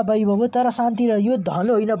धन हो न वैभव हो तर शान्ति र, यो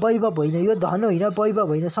धन होइन वैभव होइन, यो धन होइन वैभव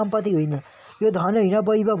होइन, सम्पत्ति होइन, यो धन होइन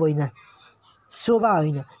वैभव होइन, शोभा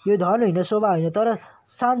होइन, यो धन होइन शोभा होइन तर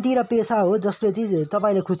शान्ति र पेशा हो जसले चाहिँ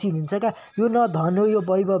तपाईँलाई खुसी दिन्छ क्या। यो न धन हो, यो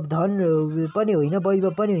वैभव, धन पनि होइन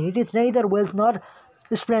वैभव पनि होइन। It is nether wealth Nar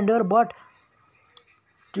Splendor but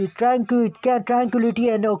ट्राङ्क्युलिटी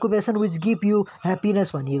and occupation which give you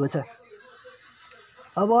happiness भनिएको छ।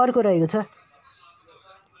 अब अर्को रहेको छ,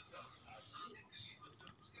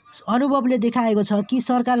 अनुभवले देखाएको छ कि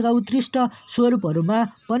सरकारका उत्कृष्ट स्वरूपहरूमा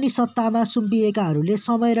पनि सत्तामा सुम्पिएकाहरूले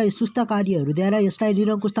समय र सुस्त कार्यहरूद्वारा यसलाई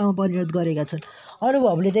निरङ्कुशतामा परिणत गरेका छन्।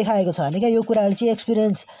 अनुभवले देखाएको छ भने क्या, यो कुराहरू चाहिँ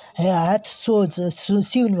एक्सपिरियन्स ह्याथ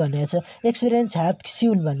सिउन भनेको छ, एक्सपिरियन्स ह्याथ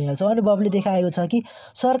सिउन भनेको छ। अनुभवले देखाएको छ कि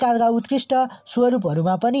सरकारका उत्कृष्ट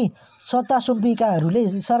स्वरूपहरूमा पनि सत्ता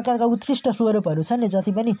सुम्पिएकाहरूले, सरकारका उत्कृष्ट स्वरूपहरू छन् नि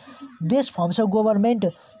जति पनि best firms of government,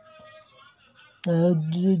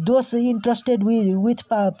 those interested with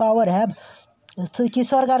power have, कि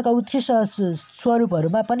सरकारका उत्कृष्ट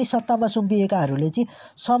स्वरूपहरूमा पनि सत्तामा सुम्पिएकाहरूले चाहिँ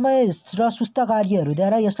समय र सुस्त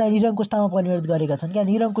कार्यहरूद्वारा यसलाई निरङ्कुशतामा परिणत गरेका छन् क्या।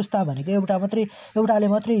 निरङ्कुशता भनेको एउटाले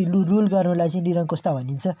मात्रै रुल गर्नुलाई चाहिँ निरङ्कुशता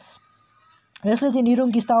भनिन्छ। यसले चाहिँ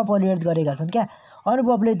निरङ्कुशतामा परिणत गरेका छन् क्या।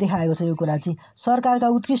 अनुभवले देखाएको छ यो कुरा चाहिँ। सरकारका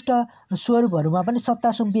उत्कृष्ट स्वरूपहरूमा पनि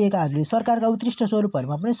सत्ता सुम्पिएकाहरूले सरकारका उत्कृष्ट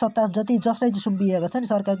स्वरूपहरूमा पनि सत्ता जसलाई चाहिँ सुम्पिएका छन्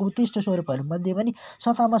सरकारको उत्कृष्ट स्वरूपहरूमध्ये पनि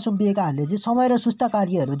सत्तामा सुम्पिएकाहरूले चाहिँ समय र सुस्त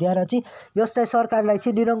कार्यहरूद्वारा चाहिँ यसलाई सरकारलाई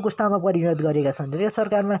चाहिँ निरङ्कुशतामा परिणत गरेका छन् र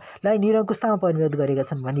सरकारलाई निरङ्कुशतामा परिणत गरेका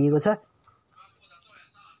छन् भनिएको छ।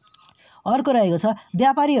 अर्को रहेको छ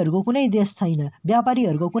व्यापारीहरूको कुनै देश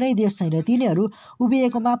छैन तिनीहरू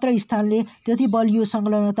उभिएको मात्र स्थानले त्यति बलियो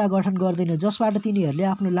संलग्नता गठन गर्दैन जसबाट तिनीहरूले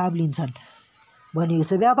आफ्नो लाभ लिन्छन् भनिएको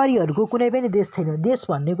छ। व्यापारीहरूको कुनै पनि देश छैन, देश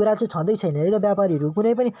भन्ने कुरा चाहिँ छँदै छैन अरे क्या, व्यापारीहरू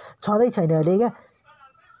कुनै पनि छँदै छैन अरे क्या।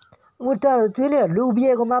 तिनीहरूले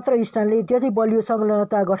उभिएको मात्र स्थानले त्यति बलियो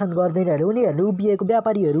संलग्नता गठन गर्दैन अरे।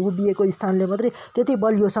 व्यापारीहरू उभिएको स्थानले मात्रै त्यति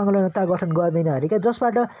बलियो संलग्नता गठन गर्दैन अरे क्या,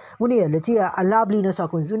 जसबाट उनीहरूले चाहिँ लाभ लिन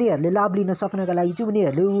सकुन्। उनीहरूले लाभ लिन सक्नका लागि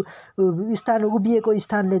चाहिँ उभिएको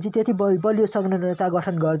स्थानले चाहिँ त्यति बलियो संलग्नता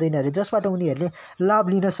गठन गर्दैन अरे जसबाट उनीहरूले लाभ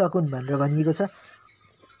लिन सकुन् भनेर भनिएको छ।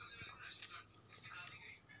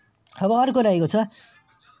 अब अर्को रहेको छ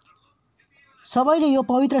सबैले यो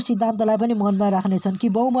पवित्र सिद्धान्तलाई पनि मनमा राख्नेछन् कि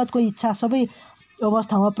बहुमतको इच्छा सबै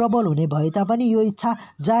अवस्थामा प्रबल हुने भए तापनि यो इच्छा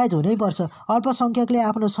जायज हुनैपर्छ। अल्पसङ्ख्यकले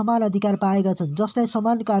आफ्नो समान अधिकार पाएका छन् जसलाई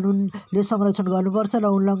समान कानुनले संरक्षण गर्नुपर्छ र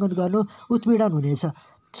उल्लङ्घन गर्नु उत्पीडन हुनेछ।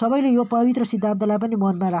 सबैले यो पवित्र सिद्धान्तलाई पनि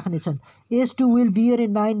मनमा राख्नेछन्। As to will beer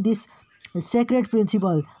in mind this sacred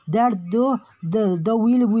principle that though the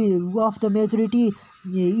will of the majority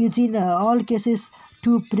is in all cases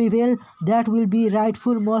to prevail, that will be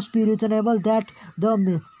rightful must be reasonable, that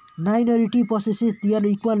the minority possesses their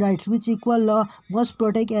equal rights which equal law must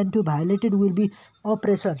protect, and to violate it will be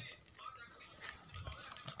oppression.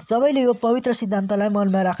 सबैले यो पवित्र सिद्धान्तलाई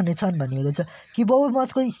मनमा राख्नेछन् भनिएको छ कि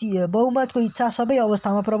बहुमतको इच्छा सबै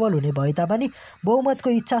अवस्थामा प्रबल हुने भए तापनि बहुमतको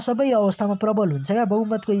इच्छा सबै अवस्थामा प्रबल हुन्छ क्या।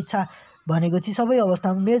 बहुमतको इच्छा भनेको चाहिँ सबै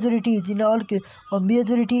अवस्थामा majority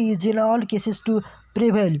is in all cases to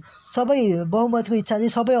prevail. सबै बहुमतको इच्छा चाहिँ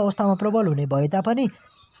सबै अवस्थामा प्रबल हुने भए तापनि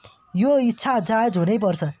यो इच्छा जायज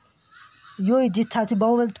हुनैपर्छ। यो इच्छा चाहिँ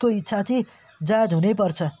बहुमतको इच्छा चाहिँ जायज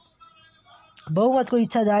हुनैपर्छ। बहुमतको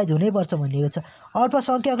इच्छा जायज हुनैपर्छ भनिएको छ।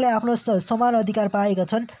 अल्पसङ्ख्यकले आफ्नो समान अधिकार पाएका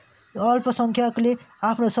छन्। अल्पसङ्ख्यकले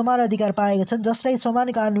आफ्नो समान अधिकार पाएका छन् जसलाई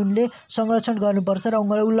समान कानुनले संरक्षण गर्नुपर्छ र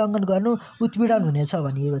उल्लङ्घन गर्नु उत्पीडन हुनेछ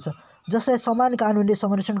भनिएको छ। जसलाई समान कानुनले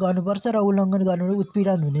संरक्षण गर्नुपर्छ र उल्लङ्घन गर्नु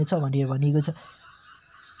उत्पीडन हुनेछ भनेर भनिएको छ।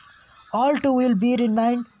 All to will bear in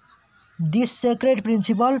mind this sacred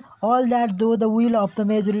principle, all that though the will of the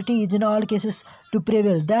majority is in all cases to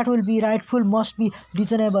prevail, that will be rightful must be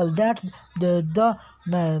reasonable, that the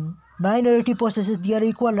minority possesses their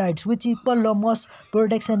equal rights which equal law must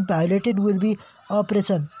protect, and violated will be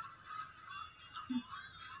oppression.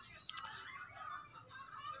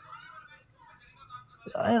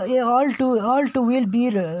 All to will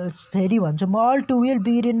bear all to will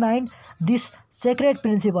bear in mind this sacred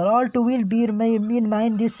principle, all to will bear in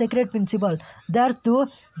mind this sacred principle, that though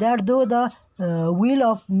the will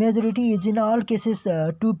of majority is in all cases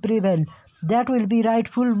to prevail, that will be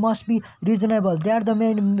rightful must be reasonable, that the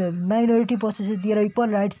minority possesses their equal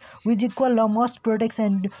rights which equal law must protect,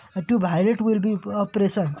 and to violate will be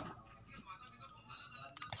oppression.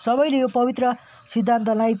 सबैले यो पवित्र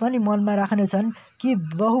सिद्धान्तलाई पनि मनमा राख्नेछन् कि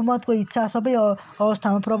बहुमतको इच्छा सबै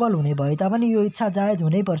अवस्थामा प्रबल हुने भए तापनि यो इच्छा जायज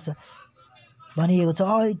हुनैपर्छ भनिएको छ।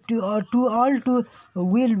 all to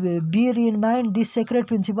will bear in mind this sacred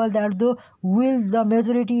principle, that though will the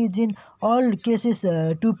majority is in all cases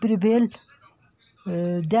to prevail,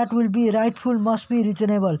 that will be rightful must be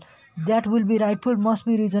reasonable, that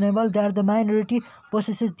the minority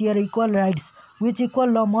possesses their equal rights which equal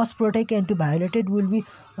law must protect, and to violate it will be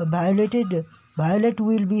violate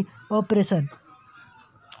will be oppression.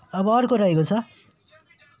 अब अर्को रहेको छ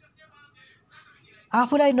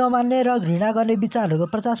आफूलाई नमान्ने र घृणा गर्ने विचारहरूको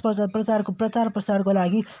प्रचार प्रसारको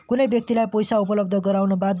लागि कुनै व्यक्तिलाई पैसा उपलब्ध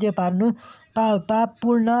गराउन बाध्य पार्नु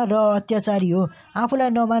पापपूर्ण र अत्याचारी हो। आफूलाई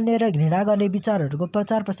नमान्ने र घृणा गर्ने विचारहरूको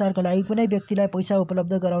प्रचार प्रसारको लागि कुनै व्यक्तिलाई पैसा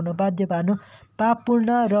उपलब्ध गराउन बाध्य पार्नु पापपूर्ण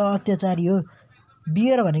र अत्याचारी हो।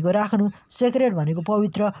 बियर भनेको राख्नु, सेक्रेट भनेको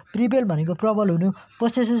पवित्र, प्रिभेल भनेको प्रबल हुनु,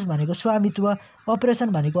 पोसेसेस भनेको स्वामित्व, अपरेसन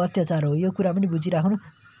भनेको अत्याचार हो। यो कुरा पनि बुझिराख्नु।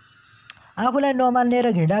 आफूलाई नमान्ने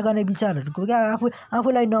र घृणा गर्ने विचारहरूको क्या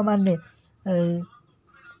आफूलाई नमान्ने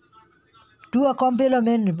to a compel a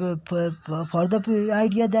main for the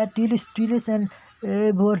idea that Tillis and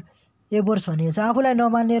एभोर्स भनिएको छ। आफूलाई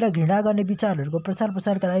नमान्ने र घृणा गर्ने विचारहरूको प्रचार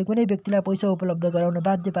प्रसारका लागि कुनै व्यक्तिलाई पैसा उपलब्ध गराउन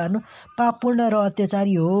बाध्य पार्नु पापपूर्ण र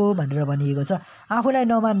अत्याचारी हो भनेर भनिएको छ। आफूलाई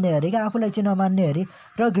नमान्ने अरे क्या, आफूलाई चाहिँ नमान्ने अरे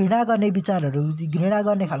र घृणा गर्ने विचारहरू, घृणा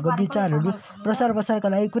गर्ने खालको विचारहरू प्रचार प्रसारका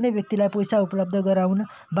लागि कुनै व्यक्तिलाई पैसा उपलब्ध गराउन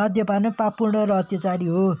बाध्य पार्नु पापपूर्ण र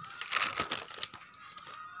अत्याचारी हो।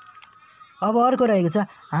 अब अर्को रहेको छ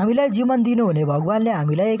हामीलाई जीवन दिनुहुने भगवानले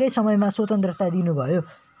हामीलाई एकै समयमा स्वतन्त्रता दिनुभयो।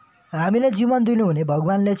 हामीलाई जीवन दिनुहुने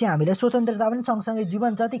भगवानले चाहिँ हामीलाई स्वतन्त्रता पनि सँगसँगै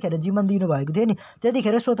जीवन जतिखेर जीवन दिनुभएको थियो नि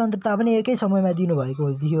त्यतिखेर स्वतन्त्रता पनि एकै समयमा दिनुभएको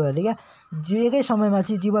थियो अरे क्या। एकै समयमा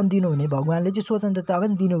चाहिँ जीवन दिनुहुने भगवानले चाहिँ स्वतन्त्रता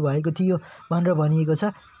पनि दिनुभएको थियो भनेर भनिएको छ।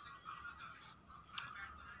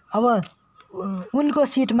 अब उनको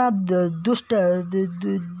सिटमा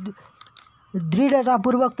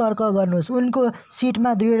दृढतापूर्वक तर्क गर्नुहोस्। उनको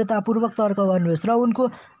सिटमा दृढतापूर्वक तर्क गर्नुहोस् र उनको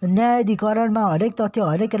न्यायाधिकरणमा हरेक तथ्य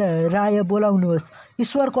हरेक राय बोलाउनुहोस्।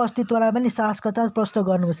 ईश्वरको अस्तित्वलाई पनि साहसका साथ प्रश्न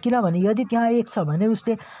गर्नुहोस्, किनभने यदि त्यहाँ एक छ भने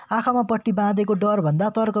उसले आँखामा पट्टी बाँधेको डरभन्दा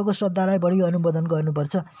तर्कको श्रद्धालाई बढी अनुमोदन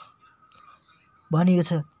गर्नुपर्छ भनिएको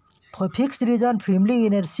छ। Fixed reason फ्रिमली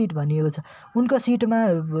in air seat भनिएको छ। उनको सिटमा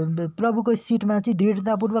प्रभुको सिटमा चाहिँ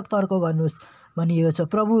दृढतापूर्वक तर्क गर्नुहोस् भनिएको छ।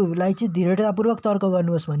 प्रभुलाई चाहिँ दृढतापूर्वक तर्क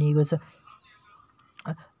गर्नुहोस् भनिएको छ।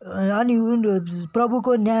 अनि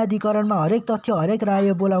प्रभुको न्यायाधिकरणमा हरेक तथ्य हरेक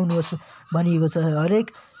राय बोलाउनुहोस् भनिएको छ। हरेक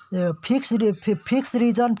fix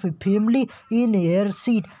reason फिर्मली in hair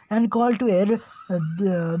seat and call to hair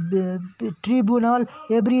tribunal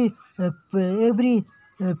every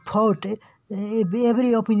thought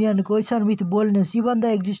every opinion question with boldness, even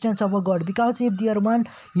the existence of a God, because if there one,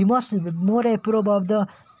 he must more approve of the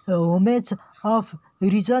homage of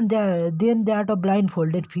reason than that of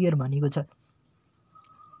blindfolded fear भनेको छ।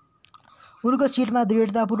 उनको सिटमा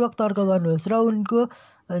दृढतापूर्वक तर्क गर्नुहोस् र उनको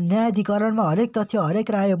न्यायाधिकरणमा हरेक तथ्य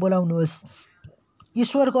हरेक राय बोलाउनुहोस्।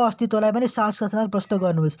 ईश्वरको अस्तित्वलाई पनि साहसका साथ प्रश्न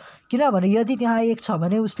गर्नुहोस्, किनभने यदि त्यहाँ एक छ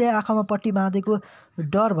भने उसले आँखामा पट्टी बाँधेको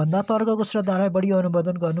डरभन्दा तर्कको श्रद्धालाई बढी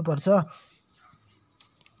अनुमोदन गर्नुपर्छ।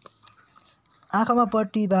 आँखामा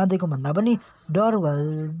पट्टी बाँधेको भन्दा पनि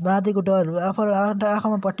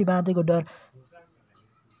आँखामा पट्टी बाँधेको डर,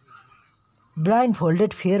 ब्लाइन्ड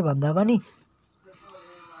फोल्डेड फेयर भन्दा पनि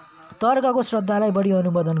तर्कको श्रद्धालाई बढी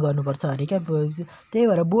अनुमोदन गर्नुपर्छ अरे क्या। त्यही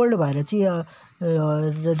भएर बोल्ड भएर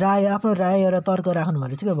चाहिँ राय आफ्नो राय र तर्क राख्नु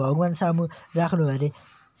अरे चाहिँ भगवान सामु राख्नु अरे।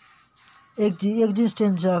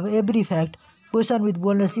 Existence of every fact question with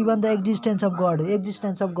boldness, even the existence of God,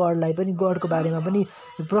 existence of गडलाई पनि गडको बारेमा पनि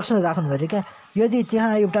प्रश्न राख्नु अरे क्या। यदि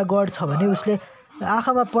त्यहाँ एउटा गड छ भने उसले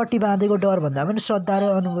आँखामा पट्टी बाँधेको डर भन्दा पनि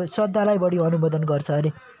श्रद्धालाई बढी अनुमोदन गर्छ अरे।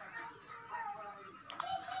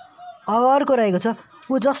 अब अर्को रहेको छ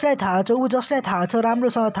ऊ जसलाई थाहा छ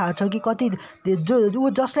राम्रोसँग थाहा छ कि कति ऊ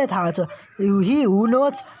जसलाई थाहा छ, he who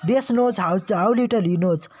knows best knows how little he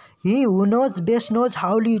knows, he who knows best knows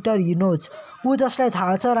how little he knows. ऊ जसलाई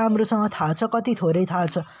थाहा छ राम्रोसँग थाहा छ कति थोरै थाहा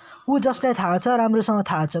छ, ऊ जसलाई थाहा छ राम्रोसँग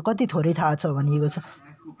थाहा छ कति थोरै थाहा छ भनिएको छ।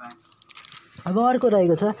 अब अर्को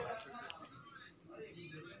रहेको छ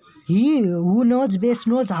he who knows best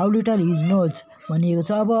knows how little he knows भनिएको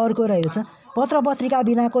छ। अब अर्को रहेको छ पत्र पत्रिका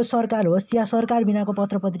बिनाको सरकार होस् या सरकार बिनाको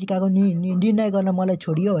पत्र पत्रिकाको निर्णय गर्न मलाई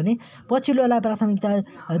छोडियो भने पछिल्लोलाई प्राथमिकता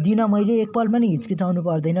दिन मैले एकपल पनि हिचकिचाउनु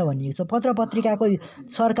पर्दैन भनिएको छ। पत्र पत्रिकाको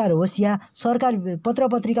सरकार होस् या पत्र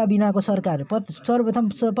पत्रिका बिनाको सरकार, सर्वप्रथम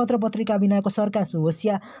पत्र पत्रिका बिनाको सरकार होस्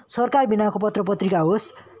या सरकार बिनाको पत्र पत्रिका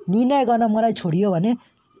होस्, निर्णय गर्न मलाई छोडियो भने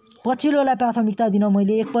पछिल्लोलाई प्राथमिकता दिन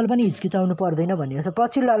मैले एकपल पनि हिचकिचाउनु पर्दैन भनिएको छ।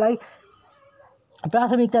 पछिल्लोलाई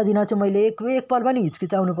प्राथमिकता दिन चाहिँ मैले एकपल पनि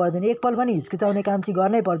हिचकिचाउनु पर्दैन, एकपल पनि हिचकिचाउने काम चाहिँ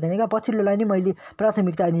गर्नै पर्दैन क्या। पछिल्लोलाई नै मैले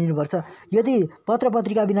प्राथमिकता दिनुपर्छ। यदि पत्र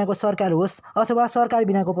पत्रिका बिनाको सरकार होस् अथवा सरकार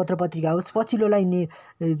बिनाको पत्र पत्रिका होस्, पछिल्लोलाई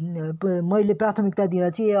मैले प्राथमिकता दिन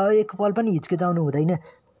चाहिँ एकपल पनि हिचकिचाउनु हुँदैन।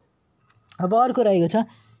 अब अर्को रहेको छ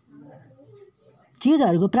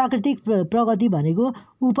चिजहरूको प्राकृतिक प्रगति भनेको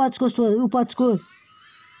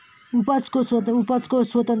उपजको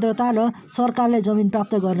स्वतन्त्रता र सरकारलाई जमिन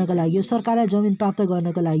प्राप्त गर्नका लागि हो। सरकारलाई जमिन प्राप्त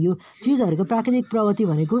गर्नका लागि हो। चिजहरूको प्राकृतिक प्रगति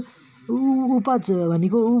भनेको उपज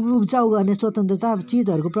भनेको उब्जाउ गर्ने स्वतन्त्रता,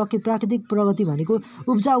 चिजहरूको प्राकृतिक प्रगति भनेको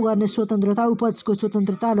उब्जाउ गर्ने स्वतन्त्रता, उपजको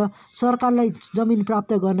स्वतन्त्रता र सरकारलाई जमिन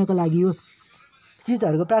प्राप्त गर्नका लागि हो।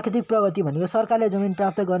 चिजहरूको प्राकृतिक प्रगति भनेको सरकारले जमिन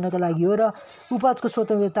प्राप्त गर्नका लागि हो र उपजको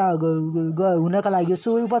स्वतन्त्रता हुनका लागि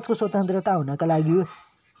हो, उपजको स्वतन्त्रता हुनका लागि हो।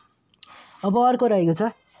 अब अर्को रहेको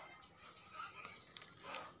छ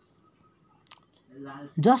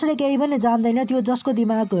जसले केही पनि जान्दैन त्यो जसको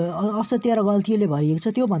दिमाग असत्य र गल्तीले भरिएको छ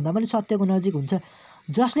त्यो भन्दा पनि सत्यको नजिक हुन्छ।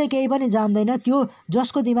 जसले केही पनि जान्दैन त्यो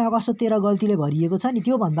जसको दिमाग असत्य र गल्तीले भरिएको छ नि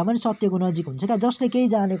त्यो भन्दा पनि सत्यको नजिक हुन्छ क्या। जसले केही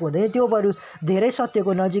जानेको हुँदैन त्यो बरु धेरै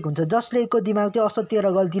सत्यको नजिक हुन्छ। जसलेको दिमाग चाहिँ असत्य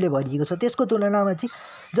र गल्तीले भरिएको छ त्यसको तुलनामा चाहिँ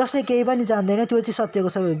जसले केही पनि जान्दैन त्यो चाहिँ सत्यको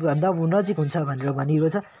सबैभन्दा नजिक हुन्छ भनेर भनिएको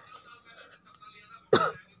छ।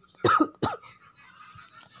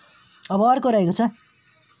 अब अर्को रहेको छ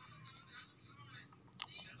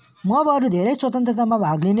म बरु धेरै स्वतन्त्रतामा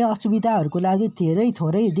भाग लिने असुविधाहरूको लागि धेरै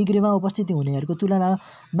थोरै डिग्रीमा उपस्थिति हुनेहरूको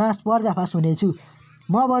तुलनामा पर्दाफास हुनेछु।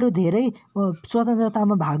 म बरु धेरै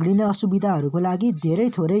स्वतन्त्रतामा भाग लिने असुविधाहरूको लागि धेरै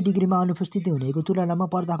थोरै डिग्रीमा अनुपस्थिति हुनेको तुलनामा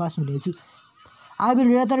पर्दाफास हुनेछु। I will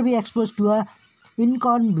rather be expose to a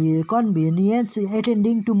inconvenience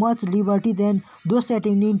attending to much liberty than those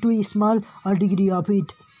attending to small a degree of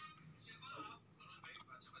it.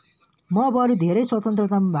 म बरु धेरै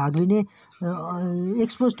स्वतन्त्रतामा भाग लिने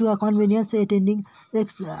expose to a convenience एटेन्डिङ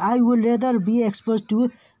I will rather be expose to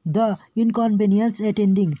the इन्कन्भिनियन्स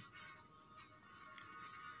एटेन्डिङ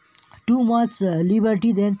too much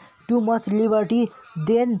liberty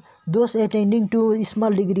then those एटेन्डिङ to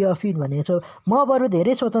small degree of it भनेको छ। म बरु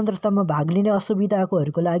धेरै स्वतन्त्रतामा भाग लिने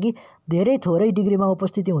असुविधाहरूको लागि धेरै थोरै डिग्रीमा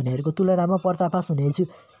उपस्थिति हुनेहरूको तुलनामा पर्दाफास हुनेछु।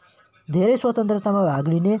 धेरै स्वतन्त्रतामा भाग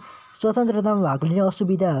लिने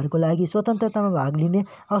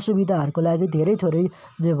असुविधाहरूको लागि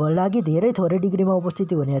धेरै थोरै डिग्रीमा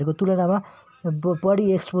उपस्थिति हुनेहरूको तुलनामा बढी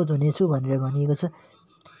एक्सपोज हुनेछु भनेर भनिएको छ।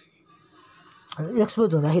 एक्सपोज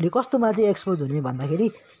हुँदाखेरि कस्तोमा चाहिँ एक्सपोज हुने भन्दाखेरि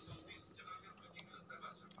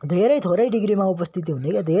धेरै थोरै डिग्रीमा उपस्थिति हुने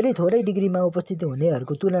क्या, धेरै थोरै डिग्रीमा उपस्थिति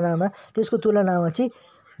हुनेहरूको तुलनामा त्यसको तुलनामा चाहिँ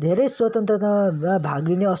धेरै स्वतन्त्रतामा भाग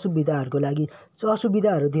लिने असुविधाहरू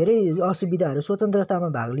स्वतन्त्रतामा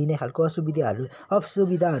भाग लिने खालको असुविधाहरू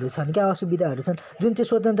छन् जुन चाहिँ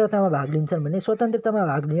स्वतन्त्रतामा भाग लिन्छन् भने स्वतन्त्रतामा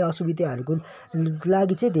भाग लिने असुविधाहरूको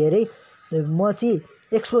लागि चाहिँ धेरै म चाहिँ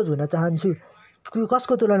एक्सपोज हुन चाहन्छु।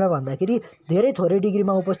 कसको तुलना भन्दाखेरि धेरै थोरै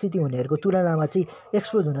डिग्रीमा उपस्थिति हुनेहरूको तुलनामा चाहिँ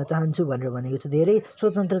एक्सपोज हुन चाहन्छु भनेर भनेको छ। धेरै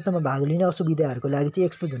स्वतन्त्रतामा भाग लिने असुविधाहरूको लागि चाहिँ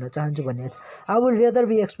एक्सपोज हुन चाहन्छु भनेको छ। I will rather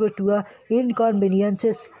be expose to a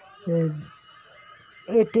इन्कन्भिनियन्सेस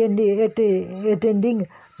एटेन्डिङ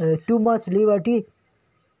too much liberty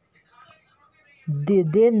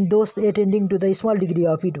then those एटेन्डिङ to the small degree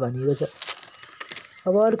of it भनिएको छ।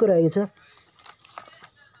 अब अर्को रहेको छ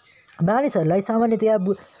मानिसहरूलाई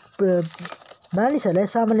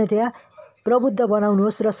सामान्यतया प्रबुद्ध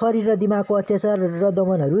बनाउनुहोस् र शरीर र दिमागको अत्याचार र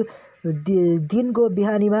दमनहरू दिनको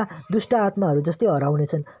बिहानीमा दुष्ट आत्माहरू जस्तै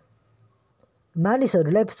हराउनेछन्।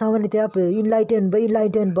 मानिसहरूलाई सामान्यतया इन्लाइटेन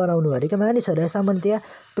बनाउनु अरे क्या, मानिसहरूलाई सामान्यतया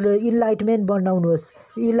इन्लाइटेन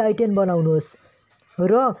बनाउनुहोस्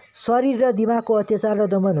र शरीर र दिमागको अत्याचार र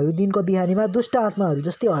दमनहरू दिनको बिहानीमा दुष्ट आत्माहरू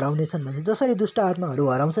जस्तै हराउनेछन् भन्छ। जसरी दुष्ट आत्माहरू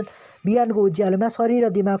हराउँछन् बिहानको उज्यालोमा शरीर र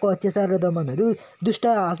दिमागको अत्याचार र दमनहरू दुष्ट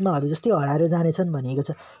आत्माहरू जस्तै हराएर जानेछन् भनिएको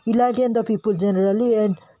छ। Enlighten the people generally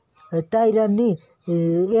and टाइरानी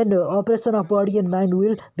and operation of body and mind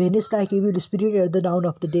will Venice like evil spirit at the down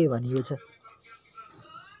of the day भनिएको छ।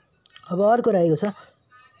 अब अर्को रहेको छ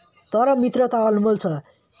तर मित्रता अनमोल छ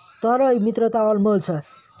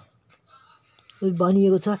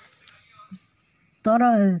भनिएको छ।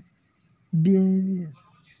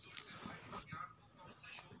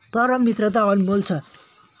 तर मित्रता अनमोल छ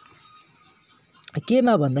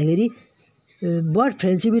केमा भन्दाखेरि but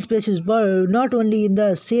friendship is precious not only in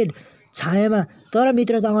the shed छायामा। तर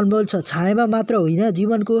मित्रता अनमोल छ छायामा मात्र होइन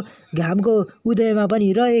जीवनको घामको उदयमा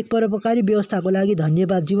पनि। र एक परोपकारी व्यवस्थाको लागि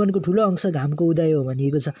धन्यवाद जीवनको ठुलो अंश घामको उदय हो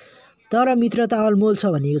भनिएको छ। तर मित्रता अनमोल छ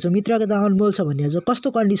भनिएको छ। मित्रता अनमोल छ भनेको चाहिँ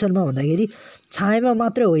कस्तो कन्डिसनमा भन्दाखेरि छायामा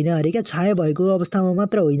मात्र होइन अरे क्या, छाया भएको अवस्थामा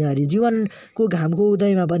मात्र होइन अरे जीवनको घामको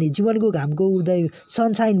उदयमा पनि। जीवनको घामको उदय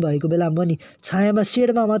सनसाइन भएको बेलामा पनि, छायामा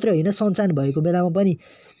सेडमा मात्र होइन सनसाइन भएको बेलामा पनि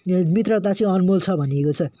मित्रता चाहिँ अनमोल छ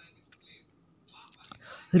भनिएको छ।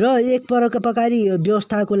 र एक परोपकारी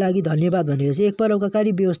व्यवस्थाको लागि धन्यवाद भनेको छ। एक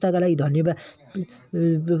परोपकारी व्यवस्थाका लागि धन्यवाद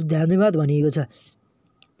भनिएको छ।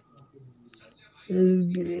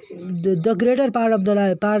 The greater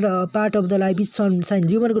part of the life is sunshine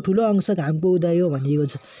जीवनको ठुलो अंश घामको उदय हो भनिएको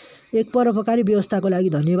छ। एक परोपकारी व्यवस्थाको लागि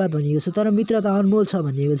धन्यवाद भनिएको छ। तर मित्रता अनमोल छ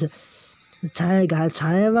भनिएको छ।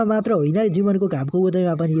 छायामा मात्र होइन जीवनको घामको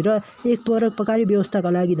उदयमा पनि। र एक परोपकारी व्यवस्थाका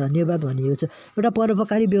लागि धन्यवाद भनिएको छ। एउटा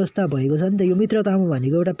परोपकारी व्यवस्था भएको छ नि त यो मित्रतामा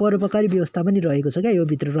भनेको एउटा परोपकारी व्यवस्था पनि रहेको छ क्या, यो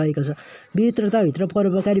भित्र रहेको छ। मित्रताभित्र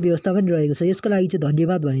परोपकारी व्यवस्था पनि रहेको छ। यसको लागि चाहिँ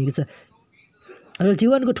धन्यवाद भनेको छ। र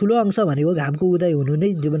जीवनको ठुलो अंश भनेको घामको उदय हुनु नै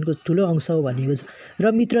जीवनको ठुलो अंश हो भनिएको छ।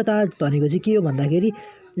 र मित्रता भनेको चाहिँ के हो भन्दाखेरि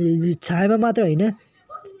छायामा मात्र होइन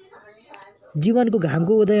जीवनको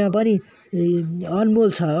घामको उदयमा पनि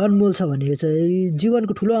अनमोल छ भनेको छ।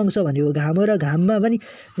 जीवनको ठुलो अंश भनेको घाम हो र घाममा पनि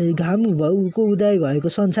घामको उदय भएको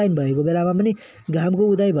सनसाइन भएको बेलामा पनि घामको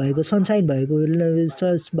उदय भएको सनसाइन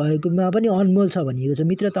भएकोमा पनि अनमोल छ भनिएको छ।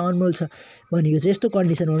 मित्रता अनमोल छ भनेको छ। यस्तो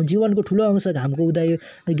कन्डिसनमा जीवनको ठुलो अंश घामको उदय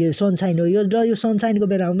सनसाइन हो र यो सनसाइनको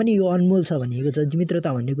बेलामा पनि यो अनमोल छ भनिएको छ। मित्रता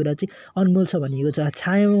भन्ने कुरा चाहिँ अनमोल छ भनिएको छ।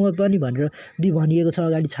 छायामा पनि भनेर भनिएको छ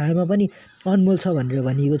अगाडि, छायामा पनि अनमोल छ भनेर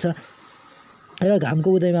भनिएको छ र घामको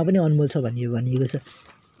उदयमा पनि अनमोल छ भनिएको छ।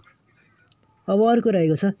 अब अर्को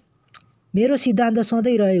रहेको छ मेरो सिद्धान्त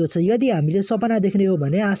सधैँ रहेको छ, यदि हामीले सपना देख्ने हो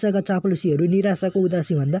भने आशाका चाप्लुसीहरू निराशाको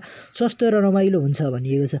उदासीभन्दा सस्तो र रमाइलो हुन्छ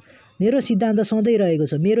भनिएको छ। मेरो सिद्धान्त सधैँ रहेको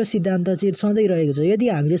छ, मेरो सिद्धान्त चाहिँ सधैँ रहेको छ, यदि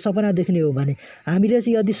हामीले सपना देख्ने हो भने, हामीले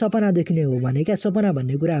चाहिँ यदि सपना देख्ने हो भने क्या, सपना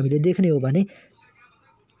भन्ने कुरा हामीले देख्ने हो भने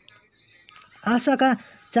आशाका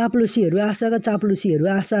चाप्लुसीहरू आशा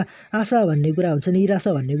भन्ने कुरा हुन्छ,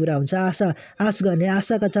 निराशा भन्ने कुरा हुन्छ, आश गर्ने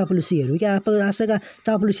आशाका चाप्लुसीहरू क्या, आशाका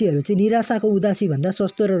चाप्लुसीहरू चाहिँ निराशाको उदासीभन्दा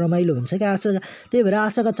सस्तो र रमाइलो हुन्छ क्या। त्यही भएर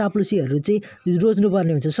आशाका चाप्लुसीहरू चाहिँ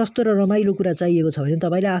रोज्नुपर्ने हुन्छ। सस्तो र रमाइलो कुरा चाहिएको छ भने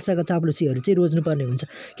तपाईँले आशाका चाप्लुसीहरू चाहिँ रोज्नुपर्ने हुन्छ,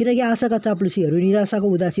 किनकि आशाका चाप्लुसीहरू निराशाको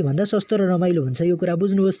उदासीभन्दा सस्तो र रमाइलो हुन्छ। यो कुरा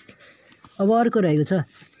बुझ्नुहोस्। अब अर्को रहेको छ,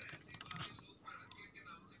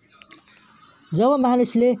 जब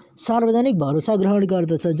मानिसले सार्वजनिक भरोसा ग्रहण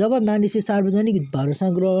गर्दछ, जब मानिसले सार्वजनिक भरोसा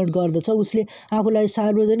ग्रहण गर्दछ उसले आफूलाई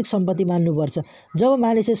सार्वजनिक सम्पत्ति मान्नुपर्छ। जब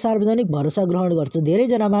मानिसले सार्वजनिक भरोसा ग्रहण गर्छ,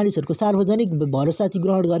 धेरैजना मानिसहरूको सार्वजनिक भरोसा चाहिँ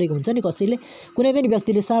ग्रहण गरेको हुन्छ नि कसैले, कुनै पनि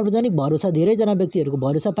व्यक्तिले सार्वजनिक भरोसा धेरैजना व्यक्तिहरूको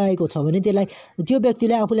भरोसा पाएको छ भने त्यो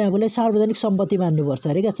व्यक्तिले आफूलाई सार्वजनिक सम्पत्ति मान्नुपर्छ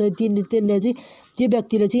अरे क्या। त्यसले चाहिँ त्यो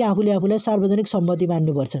व्यक्तिले चाहिँ आफूलाई सार्वजनिक सम्पत्ति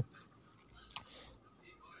मान्नुपर्छ।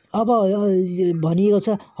 अब भनिएको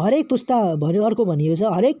छ हरेक पुस्ता अर्को भनिएको छ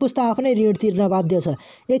हरेक पुस्ता आफ्नै ऋण तिर्न बाध्य छ।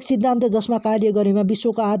 एक सिद्धान्त जसमा कार्य गरेमा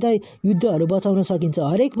विश्वको आधा युद्धहरू बचाउन सकिन्छ।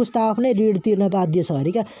 हरेक पुस्ता आफ्नै ऋण तिर्न बाध्य छ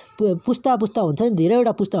अरे क्या। पुस्ता हुन्छ नि,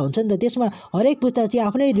 धेरैवटा पुस्ता हुन्छ नि त, त्यसमा हरेक पुस्ता चाहिँ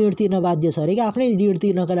आफ्नै ऋण तिर्न बाध्य छ अरे क्या। आफ्नै ऋण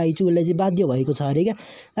तिर्नका लागि चाहिँ उसलाई चाहिँ बाध्य भएको छ अरे क्या।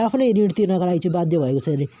 आफ्नै ऋण तिर्नका लागि चाहिँ बाध्य भएको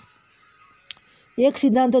छ अरे। एक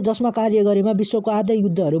सिद्धान्त जसमा कार्य गरेमा विश्वको आधा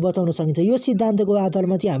युद्धहरू बचाउन सकिन्छ। यो सिद्धान्तको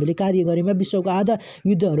आधारमा चाहिँ हामीले कार्य गरेमा विश्वको आधा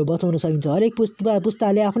युद्धहरू बचाउन सकिन्छ। हरेक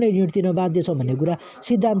पुस्ताले आफ्नै ऋण तिर्न बाध्य छ भन्ने कुरा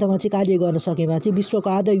सिद्धान्तमा चाहिँ कार्य गर्न सकेमा चाहिँ विश्वको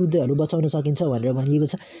आधा युद्धहरू बचाउन सकिन्छ भनेर भनिएको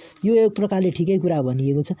छ। यो एक प्रकारले ठिकै कुरा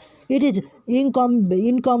भनिएको छ। It is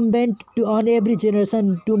इन्कम्बेन्ट on every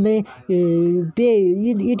generation to pay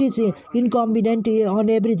it is इन्कम्बिडेन्ट on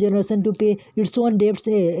every generation to pay its own debts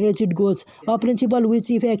as it goes, a principal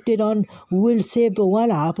which if acted on will save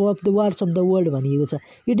 1/2 of the wars of the world भनिएको छ।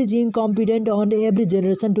 It is इन्कम्पिडेन्ट on every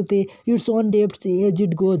generation to pay its own debts as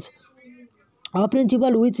it goes, a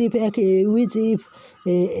principal which if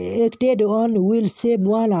acted on will save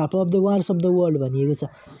 1/2 of the wars of the world भनिएको छ।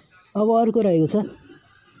 अब अर्को रहेको छ,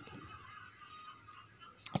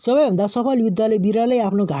 सबैभन्दा सफल युद्धले बिरलै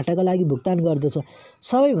आफ्नो घाटाका लागि भुक्तान गर्दछ।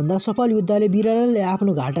 सबैभन्दा सफल युद्धले बिरलै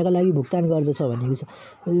आफ्नो घाटाका लागि भुक्तान गर्दछ भनेको छ।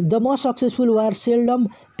 The most successful war seldom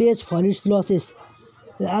page for it's losses.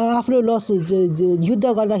 आफ्नो लस युद्ध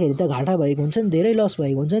गर्दाखेरि त घाटा भएको हुन्छ नि, धेरै लस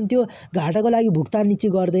भएको हुन्छ नि, त्यो घाटाको लागि भुक्तानी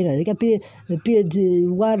चाहिँ गर्दैन अरे क्या।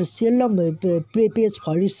 वार seldom page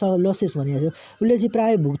for it's losses भनेको छ। उसले चाहिँ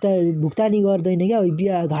प्रायः भुक्तानी गर्दैन क्या,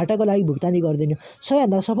 घाटाको लागि भुक्तानी गर्दैन।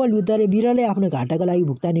 सबैभन्दा सफल युद्धले बिरलै आफ्नो घाटाको लागि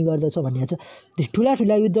भुक्तानी गर्दछ भनेको छ।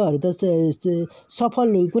 ठुला युद्धहरू त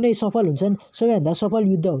कुनै सफल हुन्छन्, सबैभन्दा सफल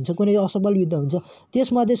युद्ध हुन्छ, कुनै असफल युद्ध हुन्छ।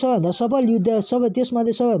 त्यसमध्ये सबैभन्दा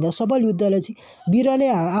सफल युद्धले चाहिँ बिरलै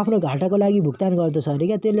आफ्नो घाटाको लागि भुक्तान गर्दछ अरे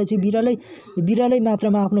क्या। त्यसले चाहिँ बिरलै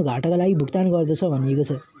मात्रामा आफ्नो घाटाको लागि भुक्तान गर्दछ भनिएको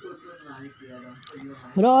छ।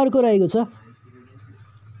 र अर्को रहेको छ,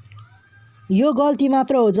 यो गल्ती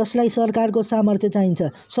मात्र हो जसलाई सरकारको सामर्थ्य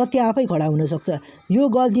चाहिन्छ, सत्य आफै खडा हुन सक्छ। यो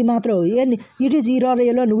गल्ती मात्र हो, it is error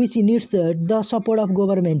Elon which needs the support of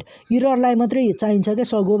government. इररलाई मात्रै चाहिन्छ क्या,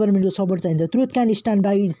 गभर्मेन्टको सपोर्ट चाहिन्छ। Truth can stand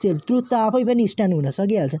by its self. Truth त आफै पनि स्ट्यान्ड हुन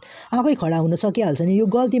सकिहाल्छन्, आफै खडा हुन सकिहाल्छन्। यो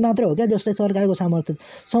गल्ती मात्र हो क्या जसलाई सरकारको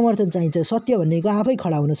समर्थन चाहिन्छ। सत्य भन्नेको आफै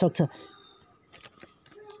खडा हुन सक्छ।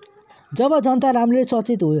 जब जनता राम्ररी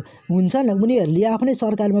सचेत हुन्छन् उनीहरूले आफ्नै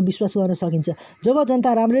सरकारमा विश्वास गर्न सकिन्छ। जब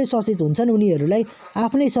जनता राम्ररी सचेत हुन्छन् उनीहरूलाई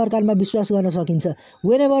आफ्नै सरकारमा विश्वास गर्न सकिन्छ।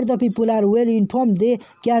 Whenever the people are well inform they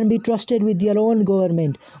can be trusted with their own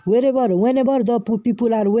government. Whenever the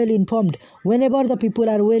people are well informed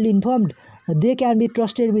they can be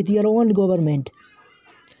trusted with their own government.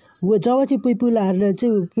 जब चाहिँ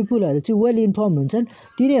पिपुलहरू चाहिँ वेल इन्फर्म हुन्छन्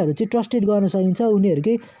तिनीहरू चाहिँ ट्रस्टेड गर्न सकिन्छ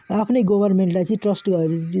उनीहरूकै आफ्नै गभर्मेन्टलाई चाहिँ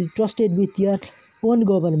trusted with their own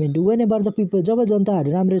government. Whenever the people, जब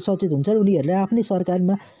जनताहरू राम्ररी सचेत हुन्छन् उनीहरूलाई आफ्नै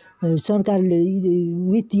सरकारले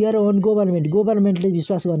विथ देयर ओन गभर्मेन्टले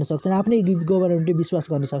विश्वास गर्न सक्छन्, आफ्नै गभर्मेन्टले विश्वास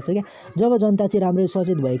गर्न सक्छ क्या। जब जनता चाहिँ राम्ररी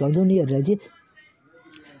सचेत भएको हुन्छ उनीहरूलाई चाहिँ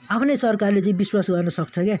आफ्नै सरकारले चाहिँ विश्वास गर्न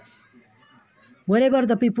सक्छ क्या। Whenever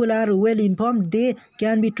the people are well informed, they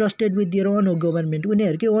can be trusted with their own government.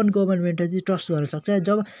 उनीहरूकै ओन गभर्मेन्टलाई चाहिँ ट्रस्ट गर्न सक्छ।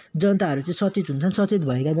 जब जनताहरू चाहिँ सचेत हुन्छन्, सचेत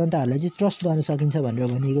भएका जनताहरूलाई चाहिँ ट्रस्ट गर्न सकिन्छ भनेर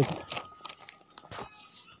भनिएको छ।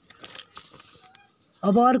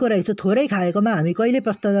 अब अर्को रहेछ थोरै खाएकोमा हामी कहिले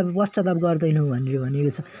पश्चाताप गर्दैनौँ भनेर भनेको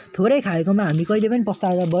छ। थोरै खाएकोमा हामी कहिले पनि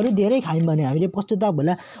पश्चाताप, बरु धेरै खायौँ भने हामीले पश्चाताप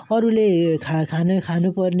होला। अरूले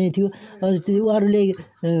खानुपर्ने थियो, अरूले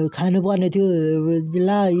खानुपर्ने थियो,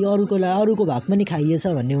 अरूको भाग पनि खाइएछ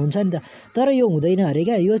भन्ने हुन्छ नि त। तर यो हुँदैन अरे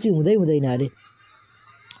क्या, यो चाहिँ हुँदैन अरे।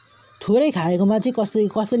 थोरै खाएकोमा चाहिँ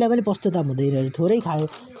कसैलाई पनि पश्चाताप हुँदैन अरे। थोरै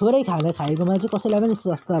खाना खाएकोमा चाहिँ कसैलाई पनि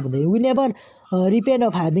पश्चाताप हुँदैन। We never repent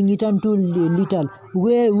of having eaten to little,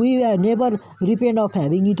 we never repent of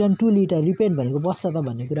having eaten to little. Repent भनेको पश्चाताप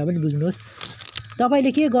भन्ने कुरा पनि बुझ्नुहोस्।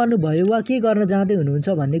 तपाईँले के गर्नुभयो वा के गर्न जाँदै हुनुहुन्छ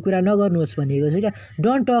भन्ने कुरा नगर्नुहोस् भनेको छ क्या।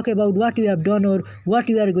 Don't talk about what you have done or what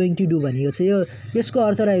you are going to do भनेको छ। यसको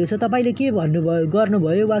अर्थ रहेको छ तपाईँले के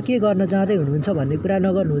गर्नुभयो वा के गर्न जाँदै हुनुहुन्छ भन्ने कुरा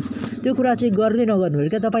नगर्नुहोस्। त्यो कुरा चाहिँ गर्दै नगर्नु अरे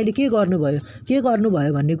क्या। तपाईँले के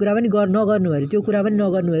गर्नुभयो भन्ने कुरा पनि नगर्नु अरे। त्यो कुरा पनि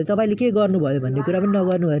नगर्नु अरे। तपाईँले के गर्नुभयो भन्ने कुरा पनि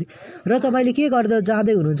नगर्नु अरे। र तपाईँले के गर्न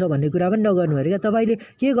जाँदै हुनुहुन्छ भन्ने कुरा पनि नगर्नु अरे क्या। तपाईँले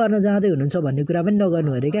के गर्न जाँदै हुनुहुन्छ भन्ने कुरा पनि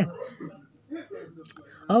नगर्नु अरे क्या।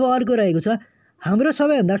 अब अर्को रहेको छ, हाम्रो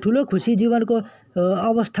सबैभन्दा ठुलो खुसी जीवनको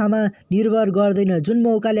अवस्थामा निर्भर गर्दैन जुन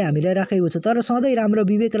मौकाले हामीलाई राखेको छ, तर सधैँ राम्रो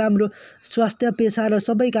विवेक, राम्रो स्वास्थ्य, पेसा र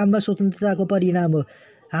सबै काममा स्वतन्त्रताको परिणाम हो।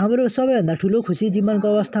 हाम्रो सबैभन्दा ठुलो खुसी जीवनको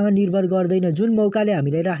अवस्थामा निर्भर गर्दैन जुन मौकाले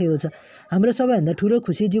हामीलाई राखेको छ। हाम्रो सबैभन्दा ठुलो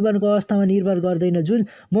खुसी जीवनको अवस्थामा निर्भर गर्दैन जुन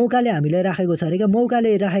मौकाले हामीलाई राखेको छ अरे क्या।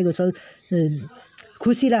 मौकाले राखेको छ,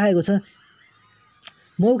 खुसी राखेको छ।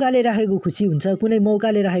 मौकाले राखेको खुसी हुन्छ, कुनै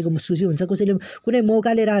मौकाले राखेको खुसी हुन्छ, कसैले कुनै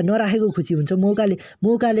मौकाले नराखेको खुसी हुन्छ,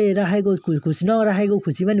 मौकाले राखेको खुसी नराखेको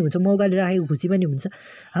खुसी पनि हुन्छ, मौकाले राखेको खुसी पनि हुन्छ।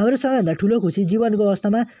 हाम्रो सबैभन्दा ठुलो खुसी जीवनको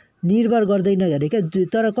अवस्थामा निर्भर गर्दैन अरे क्या।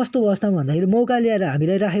 तर कस्तो अवस्थामा भन्दाखेरि मौकाले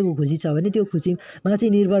हामीलाई राखेको खुसी छ भने त्यो खुसीमा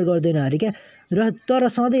चाहिँ निर्भर गर्दैन अरे क्या। र तर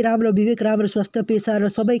सधैँ राम्रो विवेक, राम्रो स्वास्थ्य, पेसा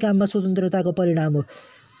र सबै काममा स्वतन्त्रताको परिणाम हो।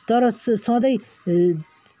 तर सधैँ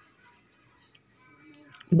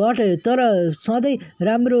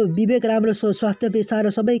राम्रो विवेक, राम्रो स्वास्थ्य, पेसा र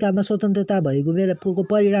सबै काममा स्वतन्त्रता भएको बेलाको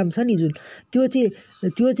परिणाम छ नि जुन, त्यो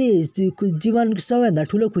चाहिँ जीवन सबैभन्दा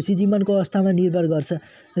ठुलो खुसी जीवनको अवस्थामा निर्भर गर्छ,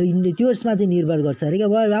 त्यसमा चाहिँ निर्भर गर्छ अरे क्या।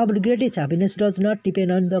 Our greatest happiness does not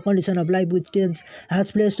depend on the condition of life which tense ह्याज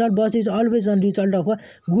place not but is always on result of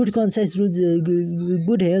good conscious,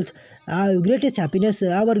 good health. Greatest happiness,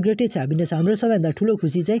 our greatest happiness, हाम्रो सबैभन्दा ठुलो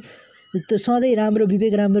खुसी चाहिँ सधैँ राम्रो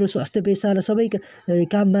विवेक, राम्रो स्वास्थ्य, पेसा र सबै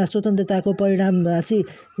काममा स्वतन्त्रताको परिणाममा चाहिँ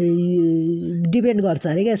डिपेन्ड गर्छ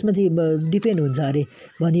अरे क्या। यसमा चाहिँ डिपेन्ड हुन्छ अरे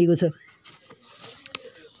भनिएको छ।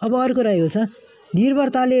 अब अर्को रहेको छ,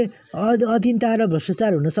 निर्भरताले अधीनता र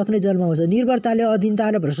भ्रष्टाचार हुन सक्ने जन्माउँछ। निर्भरताले अधीनता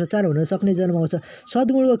र भ्रष्टाचार हुन सक्ने जन्माउँछ।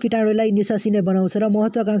 सद्गुणको कीटाणुलाई निसासिने बनाउँछ र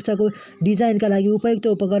महत्त्वाकांक्षाको डिजाइनका लागि उपयुक्त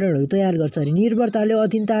उपकरणहरू तयार गर्छ अरे। निर्भरताले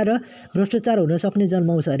अधीनता र भ्रष्टाचार हुन सक्ने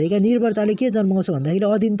जन्माउँछ अरे क्या। निर्भरताले के जन्माउँछ भन्दाखेरि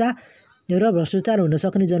अधीनता र भ्रष्टाचार हुन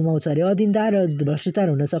सक्ने जन्माउँछ अरे। अधीनता र भ्रष्टाचार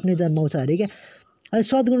हुन सक्ने जन्माउँछ अरे क्या। अनि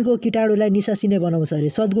सद्गुणको कीटाणुलाई निसासिने बनाउँछ अरे।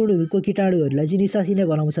 सद्गुणको कीटाणुहरूलाई चाहिँ निसासिने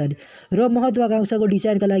बनाउँछ अरे। र महत्त्वाकांक्षाको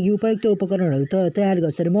डिजाइनका लागि उपयुक्त उपकरणहरू तयार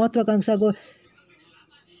गर्छ अरे। महत्त्वाकांक्षाको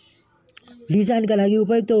डिजाइनका लागि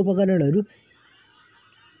उपयुक्त उपकरणहरू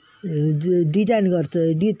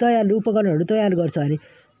उपकरणहरू तयार गर्छ अरे।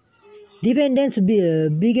 Dependence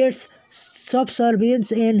begets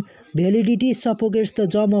सबसर्भियन्स and validity सफोकेट्स the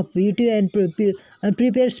जम of beauty and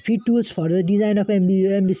prepares fit tools for the design of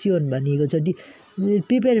एम्बिसियन भनिएको छ।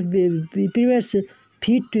 Prepares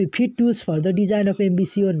fit tools for the design of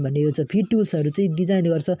एम्बिसियन भनिएको छ। फिट टुल्सहरू चाहिँ डिजाइन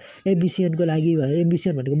गर्छ एम्बिसियनको लागि।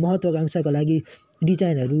 एम्बिसियन भनेको महत्त्वाकांक्षाको लागि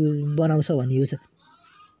डिजाइनहरू बनाउँछ भनिएको छ।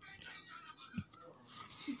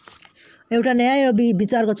 एउटा न्याय र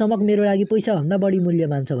विचारको चमक मेरो लागि पैसाभन्दा बढी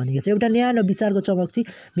मूल्यवान छ भनेको छ। एउटा न्याय र विचारको चमक चाहिँ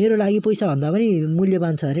मेरो लागि पैसाभन्दा पनि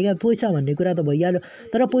मूल्यवान छ अरे क्या। पैसा भन्ने कुरा त भइहाल्यो,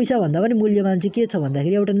 तर पैसाभन्दा पनि मूल्यवान चाहिँ के छ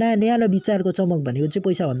भन्दाखेरि एउटा न्याय र विचारको चमक भनेको चाहिँ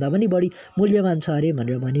पैसाभन्दा पनि बढी मूल्यवान छ अरे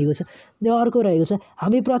भनेर भनिएको छ। त्यो अर्को रहेको छ,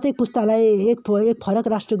 हामी प्रत्येक पुस्तालाई एक फरक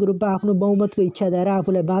राष्ट्रको रूपमा आफ्नो बहुमतको इच्छाद्वारा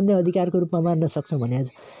आफूलाई बाँध्ने अधिकारको रूपमा मान्न सक्छौँ भनेको छ।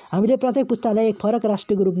 हामीले प्रत्येक पुस्तालाई एक फरक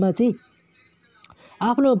राष्ट्रको रूपमा चाहिँ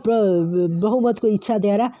आफ्नो बहुमतको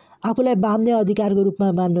इच्छाद्वारा आफूलाई बाँध्ने अधिकारको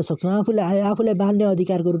रूपमा मान्न सक्छौँ। आफूलाई बाँध्ने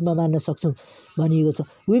अधिकारको रूपमा मान्न सक्छौँ भनिएको छ।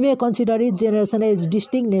 We may consider each generation as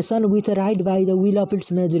distinct nation with right by the will of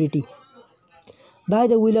its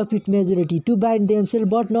majority to bind themselves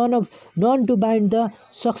but non to bind the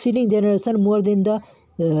succeeding generation more than the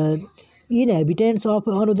इनहेबिटेन्ट्स of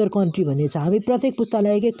another country भनिएको छ। हामी प्रत्येक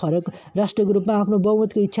पुस्तालाई एक फरक राष्ट्रको रूपमा आफ्नो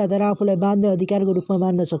बहुमतको इच्छाद्वारा आफूलाई बाँध्ने अधिकारको रूपमा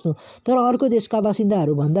मान्न सक्छौँ, तर अर्को देशका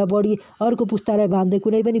बासिन्दाहरूभन्दा बढी अर्को पुस्तालाई बाँध्ने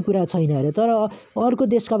कुनै पनि कुरा छैन अरे। तर अर्को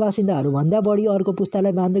देशका बासिन्दाहरूभन्दा बढी अर्को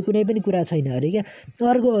पुस्तालाई बाँध्ने कुनै पनि कुरा छैन अरे क्या।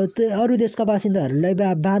 अरू देशका बासिन्दाहरूलाई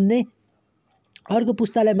बाँध्ने अर्को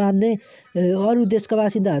पुस्तालाई मान्ने अरू देशका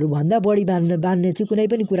बासिन्दाहरू भन्दा बढी मान्ने चाहिँ कुनै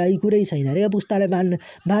पनि कुरै छैन अरे। पुस्तालाई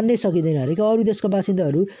मान्नै सकिँदैन अरे क्या। अरू देशका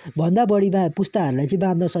बासिन्दाहरू भन्दा बढी पुस्ताहरूलाई चाहिँ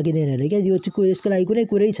बाँध्न सकिँदैन अरे क्या। यो चाहिँ यसको लागि कुनै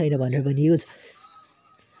कुरै छैन भनेर भनिएको छ।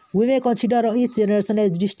 We may consider each generation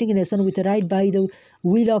as distinct nation with a right by the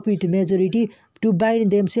will of its majority to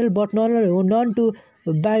bind themselves, but none to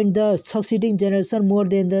bind the succeeding generation more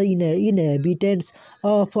than the inhabitants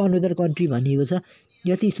of another country भनिएको छ।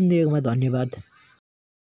 यति सुनिदिएकोमा धन्यवाद।